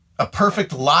a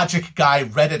perfect logic guy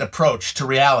Reddit approach to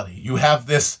reality. You have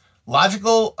this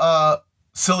logical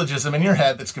syllogism in your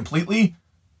head that's completely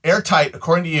airtight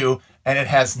according to you, and it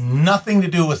has nothing to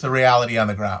do with the reality on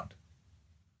the ground.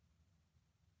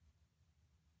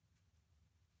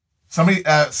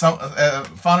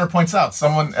 Fauner points out,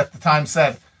 someone at the time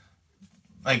said,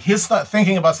 like, his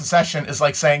thinking about secession is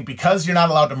like saying, because you're not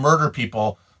allowed to murder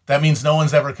people, that means no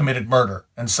one's ever committed murder.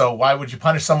 And so why would you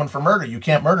punish someone for murder? You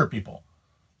can't murder people.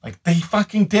 Like, they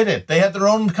fucking did it. They had their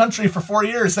own country for 4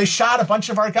 years. They shot a bunch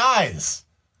of our guys.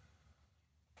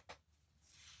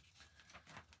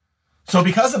 So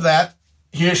because of that,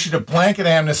 he issued a blanket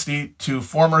amnesty to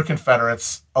former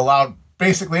Confederates, allowed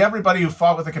basically everybody who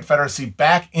fought with the Confederacy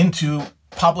back into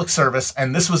public service.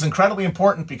 And this was incredibly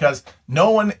important because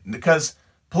because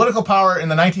political power in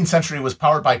the 19th century was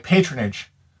powered by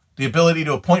patronage, the ability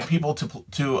to appoint people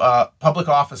to public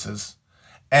offices.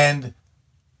 And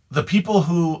the people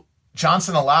who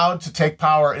Johnson allowed to take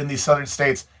power in these southern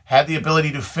states had the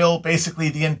ability to fill basically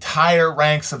the entire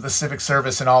ranks of the civic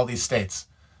service in all these states.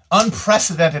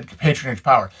 Unprecedented patronage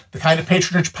power. The kind of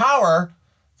patronage power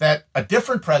that a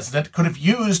different president could have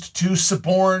used to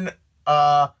suborn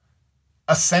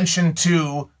ascension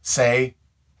to, say,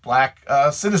 black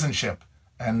citizenship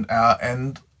and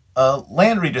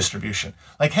land redistribution.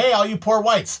 Like, hey, all you poor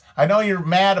whites, I know you're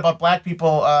mad about black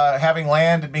people having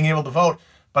land and being able to vote,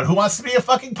 but who wants to be a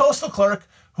fucking postal clerk?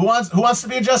 Who wants to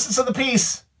be a justice of the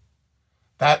peace?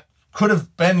 That could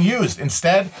have been used.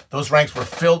 Instead, those ranks were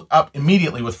filled up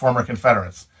immediately with former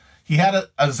Confederates. He had an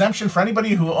exemption for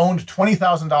anybody who owned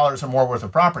 $20,000 or more worth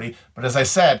of property, but as I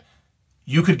said,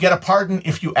 you could get a pardon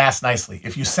if you asked nicely,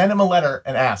 if you sent him a letter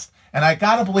and asked. And I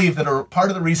gotta believe that part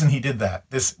of the reason he did that,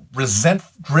 this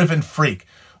resent-driven freak,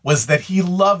 was that he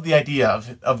loved the idea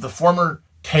of the former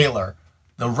tailor,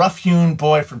 the rough-hewn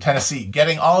boy from Tennessee,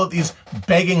 getting all of these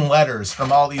begging letters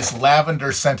from all these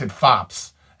lavender-scented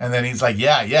fops. And then he's like,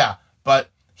 yeah. But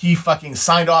he fucking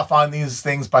signed off on these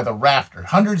things by the rafter,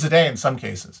 hundreds a day in some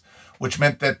cases, which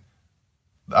meant that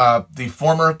the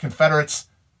former Confederates,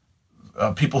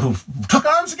 people who took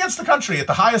arms against the country at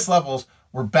the highest levels,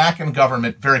 were back in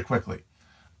government very quickly.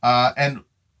 And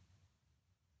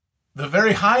the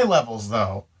very high levels,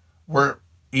 though, were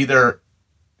either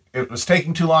it was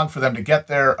taking too long for them to get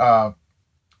their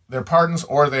pardons,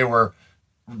 or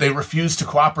they refused to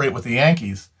cooperate with the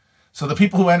Yankees. So the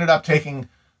people who ended up taking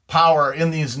power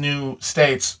in these new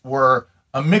states were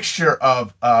a mixture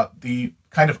of the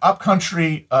kind of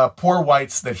upcountry poor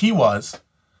whites that he was,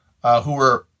 who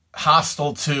were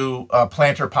hostile to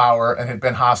planter power and had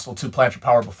been hostile to planter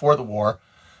power before the war.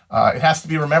 It has to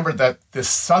be remembered that the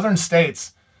southern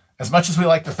states, as much as we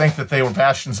like to think that they were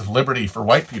bastions of liberty for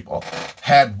white people,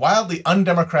 had wildly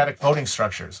undemocratic voting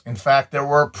structures. In fact, there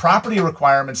were property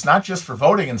requirements, not just for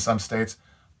voting in some states,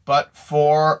 but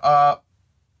for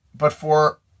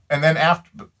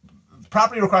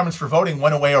property requirements for voting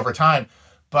went away over time.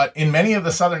 But in many of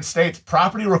the southern states,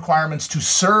 property requirements to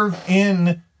serve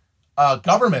in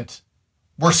government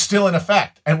were still in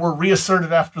effect and were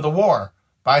reasserted after the war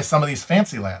by some of these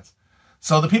fancy lands.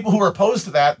 So the people who were opposed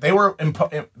to that, they were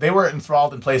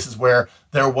enthralled in places where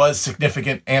there was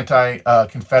significant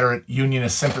anti-Confederate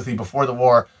Unionist sympathy before the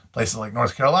war, places like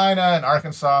North Carolina and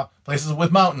Arkansas, places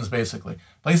with mountains, basically.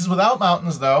 Places without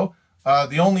mountains, though,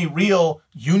 the only real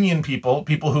Union people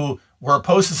who were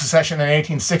opposed to secession in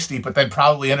 1860, but then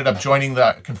probably ended up joining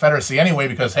the Confederacy anyway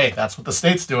because, hey, that's what the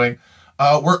state's doing,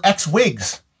 were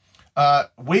ex-Whigs.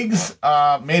 Whigs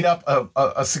made up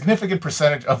a significant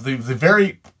percentage of the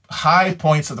very high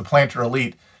points of the planter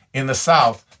elite in the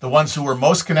South, the ones who were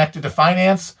most connected to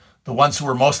finance, the ones who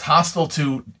were most hostile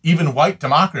to even white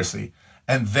democracy,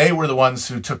 and they were the ones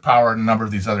who took power in a number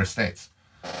of these other states.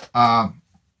 And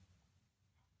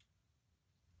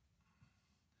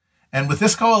with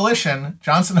this coalition,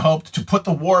 Johnson hoped to put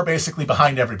the war basically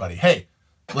behind everybody. Hey,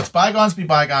 let's bygones be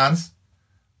bygones.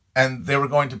 And they were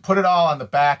going to put it all on the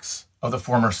backs of the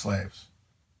former slaves.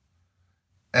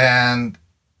 And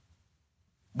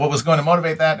what was going to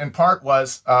motivate that in part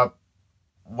was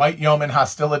white yeoman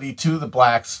hostility to the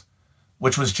blacks,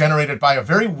 which was generated by a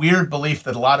very weird belief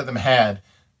that a lot of them had,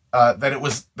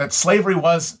 that slavery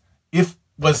was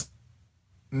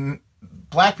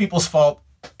black people's fault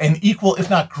in equal, if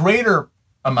not greater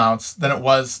amounts than it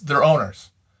was their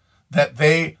owners. That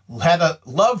they had a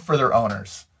love for their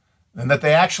owners, and that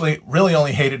they actually really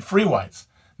only hated free whites.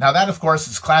 Now that, of course,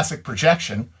 is classic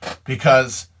projection,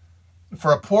 because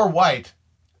for a poor white,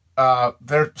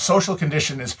 their social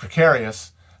condition is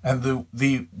precarious, and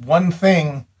the one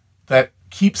thing that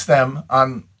keeps them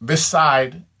on this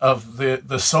side of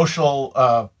the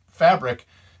social fabric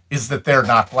is that they're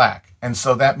not black. And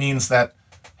so that means that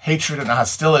hatred and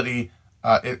hostility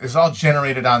is all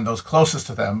generated on those closest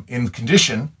to them in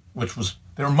condition, which was,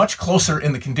 they were much closer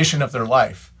in the condition of their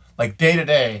life. Like day to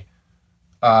day,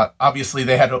 obviously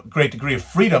they had a great degree of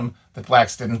freedom that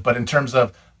blacks didn't, but in terms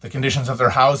of the conditions of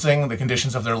their housing, the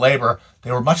conditions of their labor,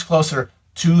 they were much closer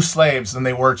to slaves than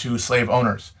they were to slave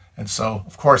owners. And so,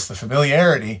 of course, the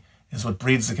familiarity is what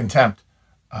breeds the contempt.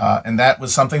 And that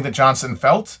was something that Johnson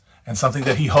felt, and something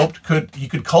that he hoped he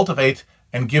could cultivate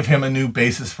and give him a new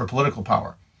basis for political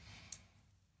power.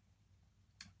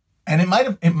 And it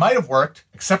might have worked,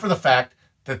 except for the fact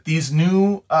that these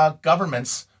new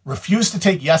governments refused to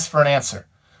take yes for an answer,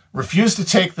 refused to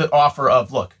take the offer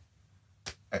of, look,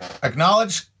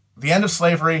 acknowledge the end of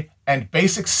slavery and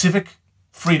basic civic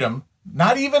freedom,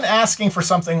 not even asking for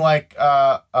something like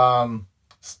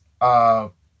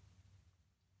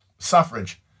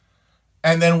suffrage,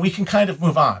 and then we can kind of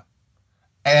move on.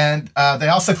 And they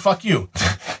all said, fuck you.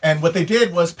 And what they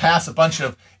did was pass a bunch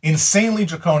of insanely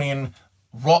draconian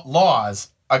laws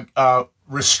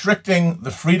restricting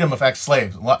the freedom of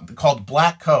ex-slaves, called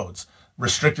black codes,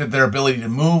 restricted their ability to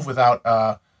move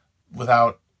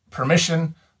without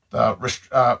permission,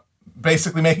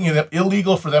 basically making it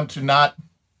illegal for them to not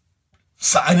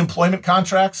sign employment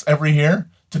contracts every year,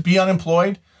 to be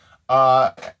unemployed,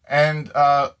 and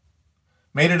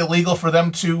made it illegal for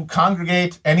them to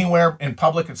congregate anywhere in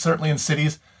public and certainly in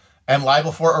cities, and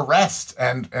liable for arrest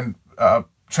and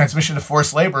transmission to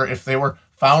forced labor if they were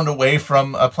found away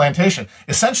from a plantation.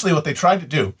 Essentially, what they tried to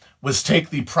do was take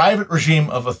the private regime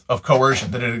of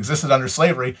coercion that had existed under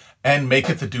slavery and make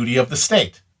it the duty of the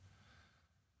state.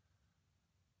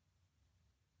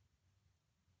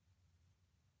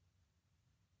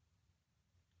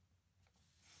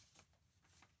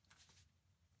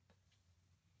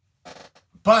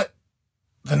 But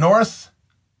the North,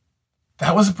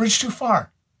 that was a bridge too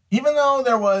far. Even though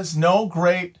there was no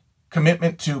great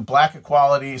commitment to black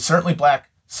equality, certainly black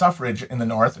suffrage in the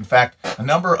North. In fact, a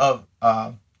number of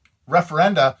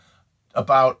referenda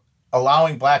about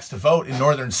allowing blacks to vote in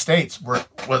northern states were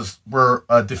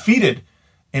defeated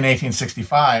in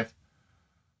 1865.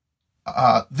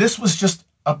 This was just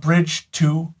a bridge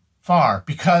too far,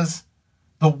 because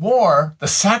the war, the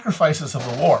sacrifices of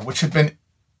the war, which had been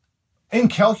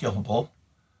incalculable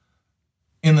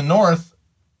in the North,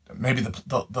 maybe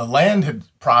the land had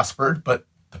prospered, but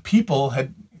the people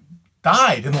had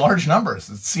died in large numbers.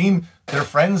 Had seen their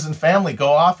friends and family go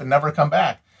off and never come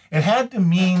back. It had to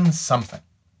mean something.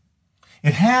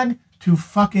 It had to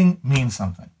fucking mean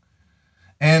something.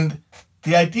 And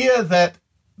the idea that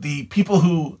the people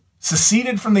who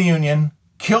seceded from the Union,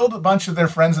 killed a bunch of their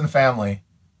friends and family,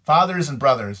 fathers and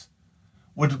brothers,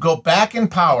 would go back in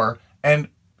power and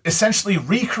essentially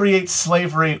recreate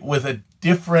slavery with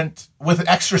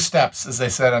extra steps, as they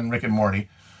said on Rick and Morty,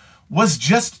 was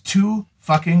just too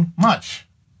fucking much.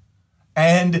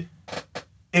 And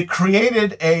it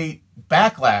created a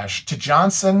backlash to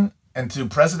Johnson and to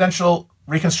presidential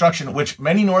Reconstruction, which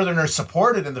many Northerners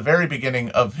supported in the very beginning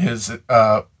of his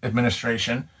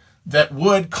administration, that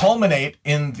would culminate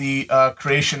in the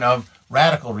creation of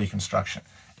radical Reconstruction.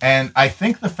 And I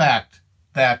think the fact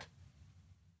that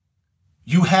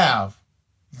you have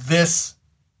this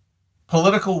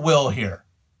political will here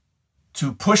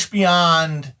to push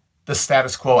beyond the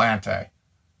status quo ante,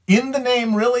 in the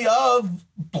name really of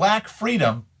black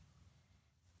freedom,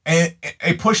 a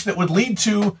push that would lead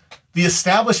to the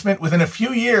establishment within a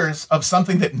few years of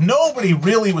something that nobody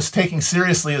really was taking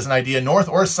seriously as an idea, North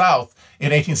or South,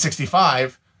 in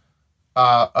 1865,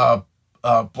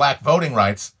 black voting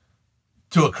rights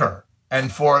to occur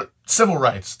and for civil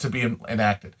rights to be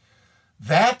enacted.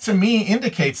 That, to me,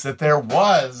 indicates that there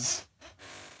was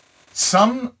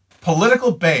some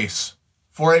political base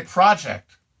for a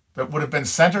project that would have been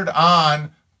centered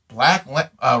on black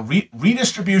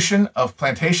redistribution of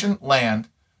plantation land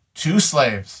to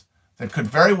slaves that could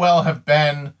very well have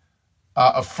been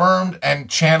affirmed and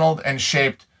channeled and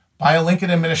shaped by a Lincoln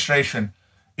administration.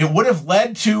 It would have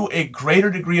led to a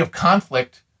greater degree of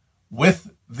conflict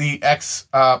with the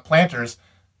ex-planters,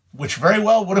 which very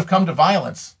well would have come to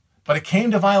violence. But it came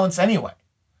to violence anyway.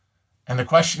 And the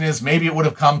question is, maybe it would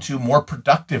have come to more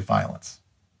productive violence.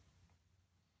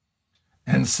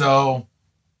 And so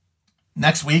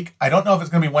next week, I don't know if it's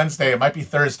going to be Wednesday. It might be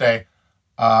Thursday.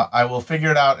 I will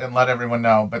figure it out and let everyone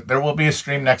know. But there will be a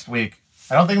stream next week.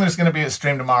 I don't think there's going to be a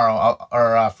stream tomorrow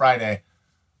or Friday.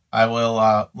 I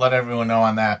will let everyone know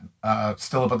on that.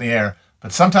 Still up in the air.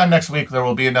 But sometime next week, there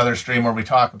will be another stream where we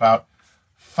talk about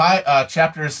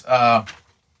chapters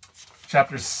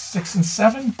 6 and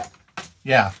 7.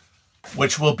 Yeah.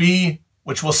 Which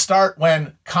will start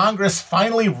when Congress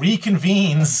finally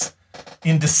reconvenes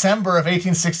in December of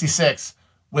 1866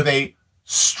 with a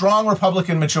strong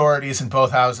Republican majorities in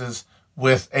both houses,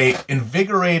 with a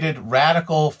invigorated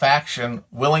radical faction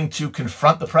willing to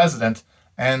confront the president,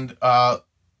 and all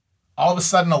of a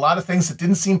sudden a lot of things that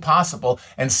didn't seem possible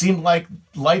and seemed like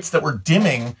lights that were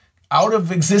dimming out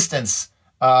of existence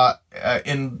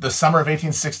in the summer of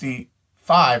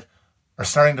 1865 are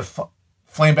starting to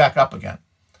flame back up again.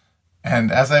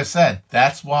 And as I've said,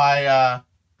 that's why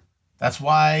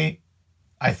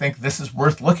I think this is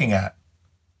worth looking at.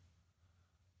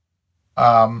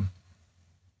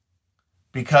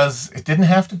 because it didn't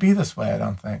have to be this way, I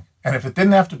don't think. And if it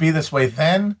didn't have to be this way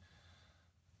then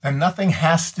nothing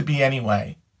has to be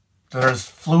anyway. There's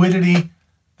fluidity,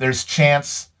 there's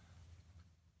chance.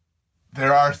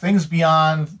 There are things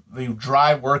beyond the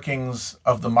dry workings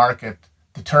of the market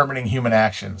determining human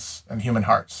actions and human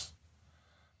hearts.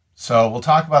 So we'll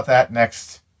talk about that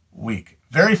next week.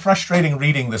 Very frustrating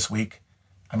reading this week.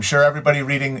 I'm sure everybody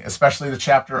reading, especially the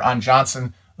chapter on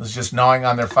Johnson, was just gnawing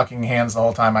on their fucking hands the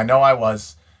whole time. I know I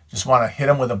was. Just want to hit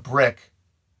him with a brick.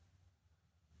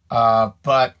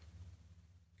 But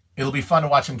it'll be fun to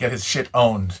watch him get his shit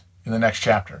owned in the next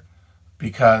chapter,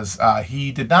 because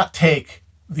he did not take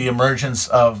the emergence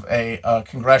of a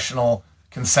congressional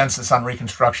consensus on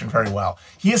Reconstruction very well.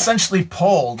 He essentially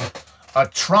pulled a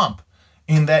Trump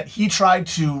in that he tried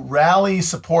to rally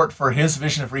support for his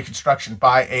vision of Reconstruction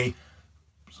by a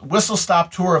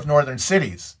whistle-stop tour of northern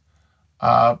cities.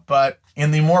 But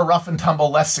in the more rough and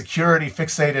tumble, less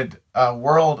security-fixated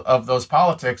world of those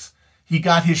politics, he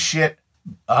got his shit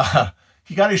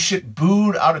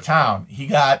booed out of town. He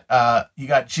got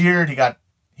jeered. He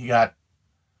got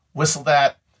whistled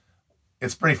at.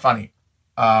 It's pretty funny.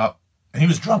 And he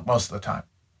was drunk most of the time.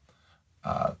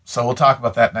 So we'll talk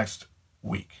about that next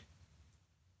week.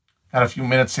 Got a few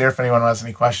minutes here if anyone has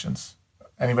any questions.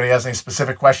 Anybody has any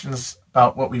specific questions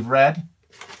about what we've read?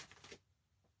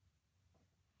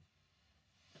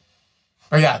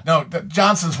 But yeah, no,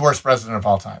 Johnson's worst president of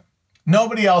all time.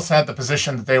 Nobody else had the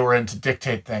position that they were in to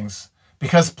dictate things,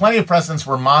 because plenty of presidents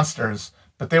were monsters,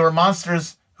 but they were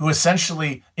monsters who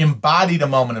essentially embodied a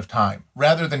moment of time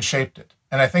rather than shaped it.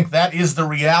 And I think that is the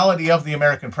reality of the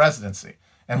American presidency,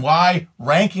 and why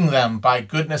ranking them by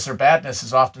goodness or badness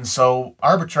is often so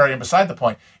arbitrary and beside the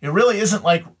point. It really isn't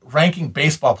like ranking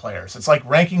baseball players. It's like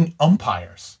ranking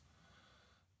umpires.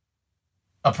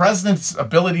 A president's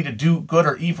ability to do good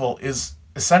or evil is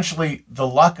essentially the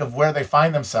luck of where they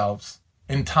find themselves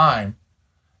in time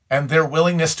and their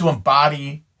willingness to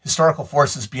embody historical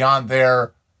forces beyond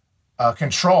their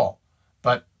control.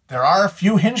 But there are a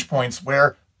few hinge points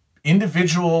where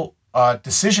individual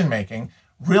decision-making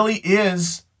really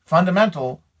is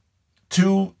fundamental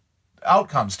to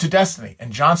outcomes, to destiny.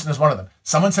 And Johnson is one of them.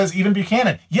 Someone says even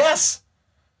Buchanan. Yes!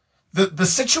 The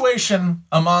situation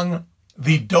among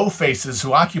the dough faces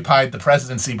who occupied the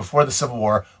presidency before the Civil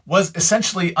War was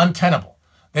essentially untenable.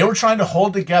 They were trying to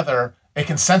hold together a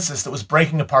consensus that was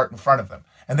breaking apart in front of them.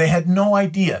 And they had no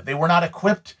idea. They were not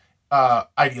equipped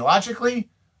ideologically,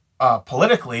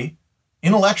 politically,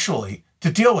 intellectually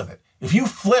to deal with it. If you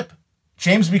flip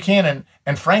James Buchanan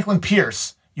and Franklin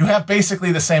Pierce, you have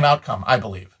basically the same outcome, I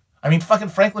believe. I mean, fucking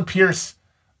Franklin Pierce...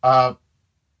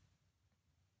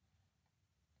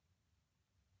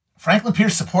 Franklin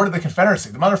Pierce supported the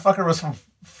Confederacy. The motherfucker was from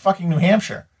fucking New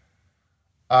Hampshire.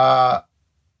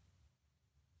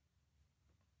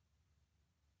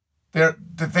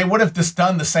 They would have just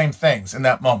done the same things in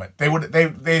that moment.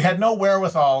 They had no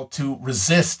wherewithal to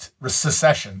resist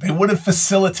secession. They would have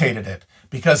facilitated it,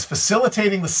 because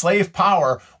facilitating the slave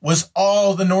power was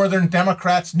all the Northern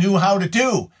Democrats knew how to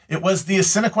do. It was the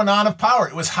sine qua non of power.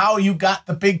 It was how you got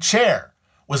the big chair,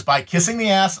 was by kissing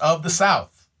the ass of the South.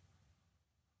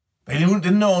 They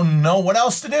didn't know what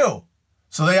else to do.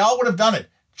 So they all would have done it.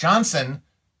 Johnson,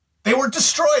 they were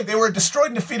destroyed. They were destroyed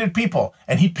and defeated people.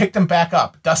 And he picked them back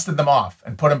up, dusted them off,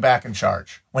 and put them back in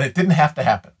charge when it didn't have to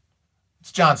happen.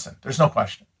 It's Johnson. There's no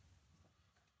question.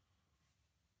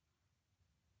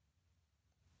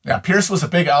 Yeah, Pierce was a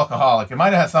big alcoholic. It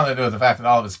might have had something to do with the fact that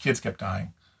all of his kids kept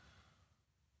dying.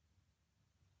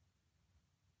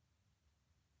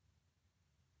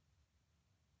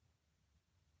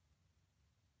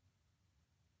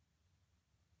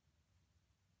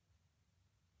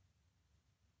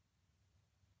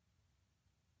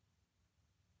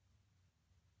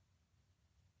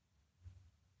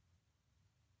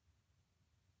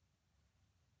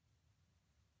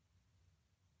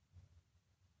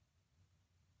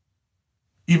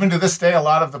 Even to this day, a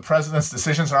lot of the president's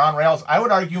decisions are on rails. I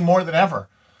would argue more than ever.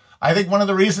 I think one of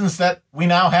the reasons that we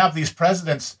now have these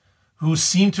presidents who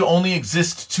seem to only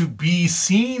exist to be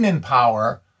seen in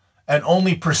power and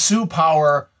only pursue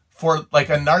power for like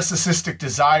a narcissistic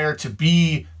desire to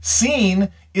be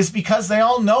seen is because they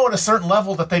all know at a certain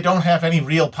level that they don't have any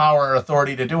real power or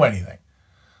authority to do anything.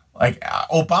 Like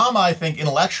Obama, I think,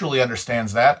 intellectually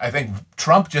understands that. I think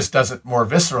Trump just does it more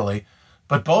viscerally.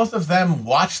 But both of them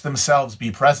watch themselves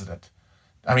be president.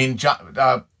 I mean,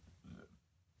 Obama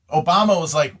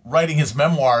was like writing his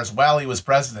memoirs while he was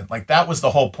president. Like that was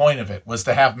the whole point of it, was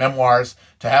to have memoirs,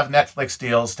 to have Netflix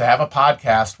deals, to have a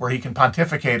podcast where he can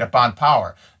pontificate upon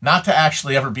power, not to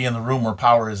actually ever be in the room where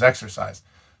power is exercised.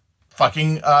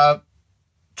 Fucking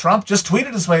Trump just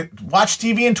tweeted his way, watched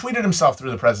TV and tweeted himself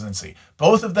through the presidency.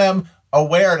 Both of them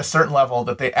aware at a certain level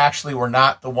that they actually were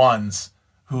not the ones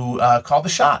who called the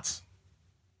shots.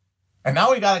 And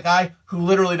now we got a guy who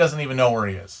literally doesn't even know where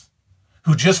he is,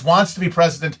 who just wants to be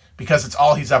president because it's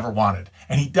all he's ever wanted.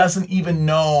 And he doesn't even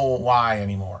know why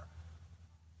anymore.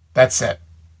 That's it.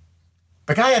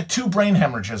 The guy had 2 brain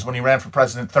hemorrhages when he ran for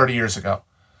president 30 years ago.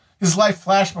 His life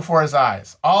flashed before his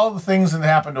eyes. All the things that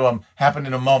happened to him happened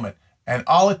in a moment. And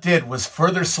all it did was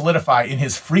further solidify in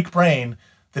his freak brain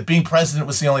that being president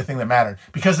was the only thing that mattered.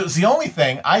 Because it was the only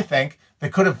thing, I think,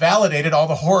 that could have validated all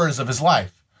the horrors of his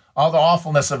life, all the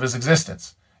awfulness of his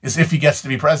existence, is if he gets to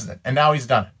be president. And now he's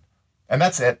done it. And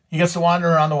that's it. He gets to wander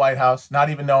around the White House,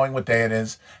 not even knowing what day it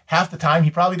is. Half the time,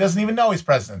 he probably doesn't even know he's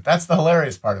president. That's the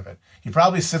hilarious part of it. He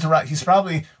probably sits around, he's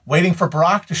probably waiting for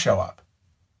Barack to show up.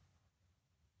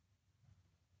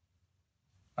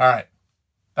 All right.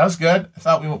 That was good. I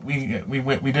thought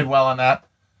we did well on that.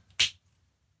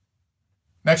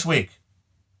 Next week.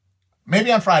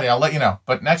 Maybe on Friday, I'll let you know.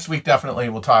 But next week, definitely,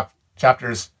 we'll talk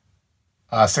chapters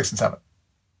 6 and 7.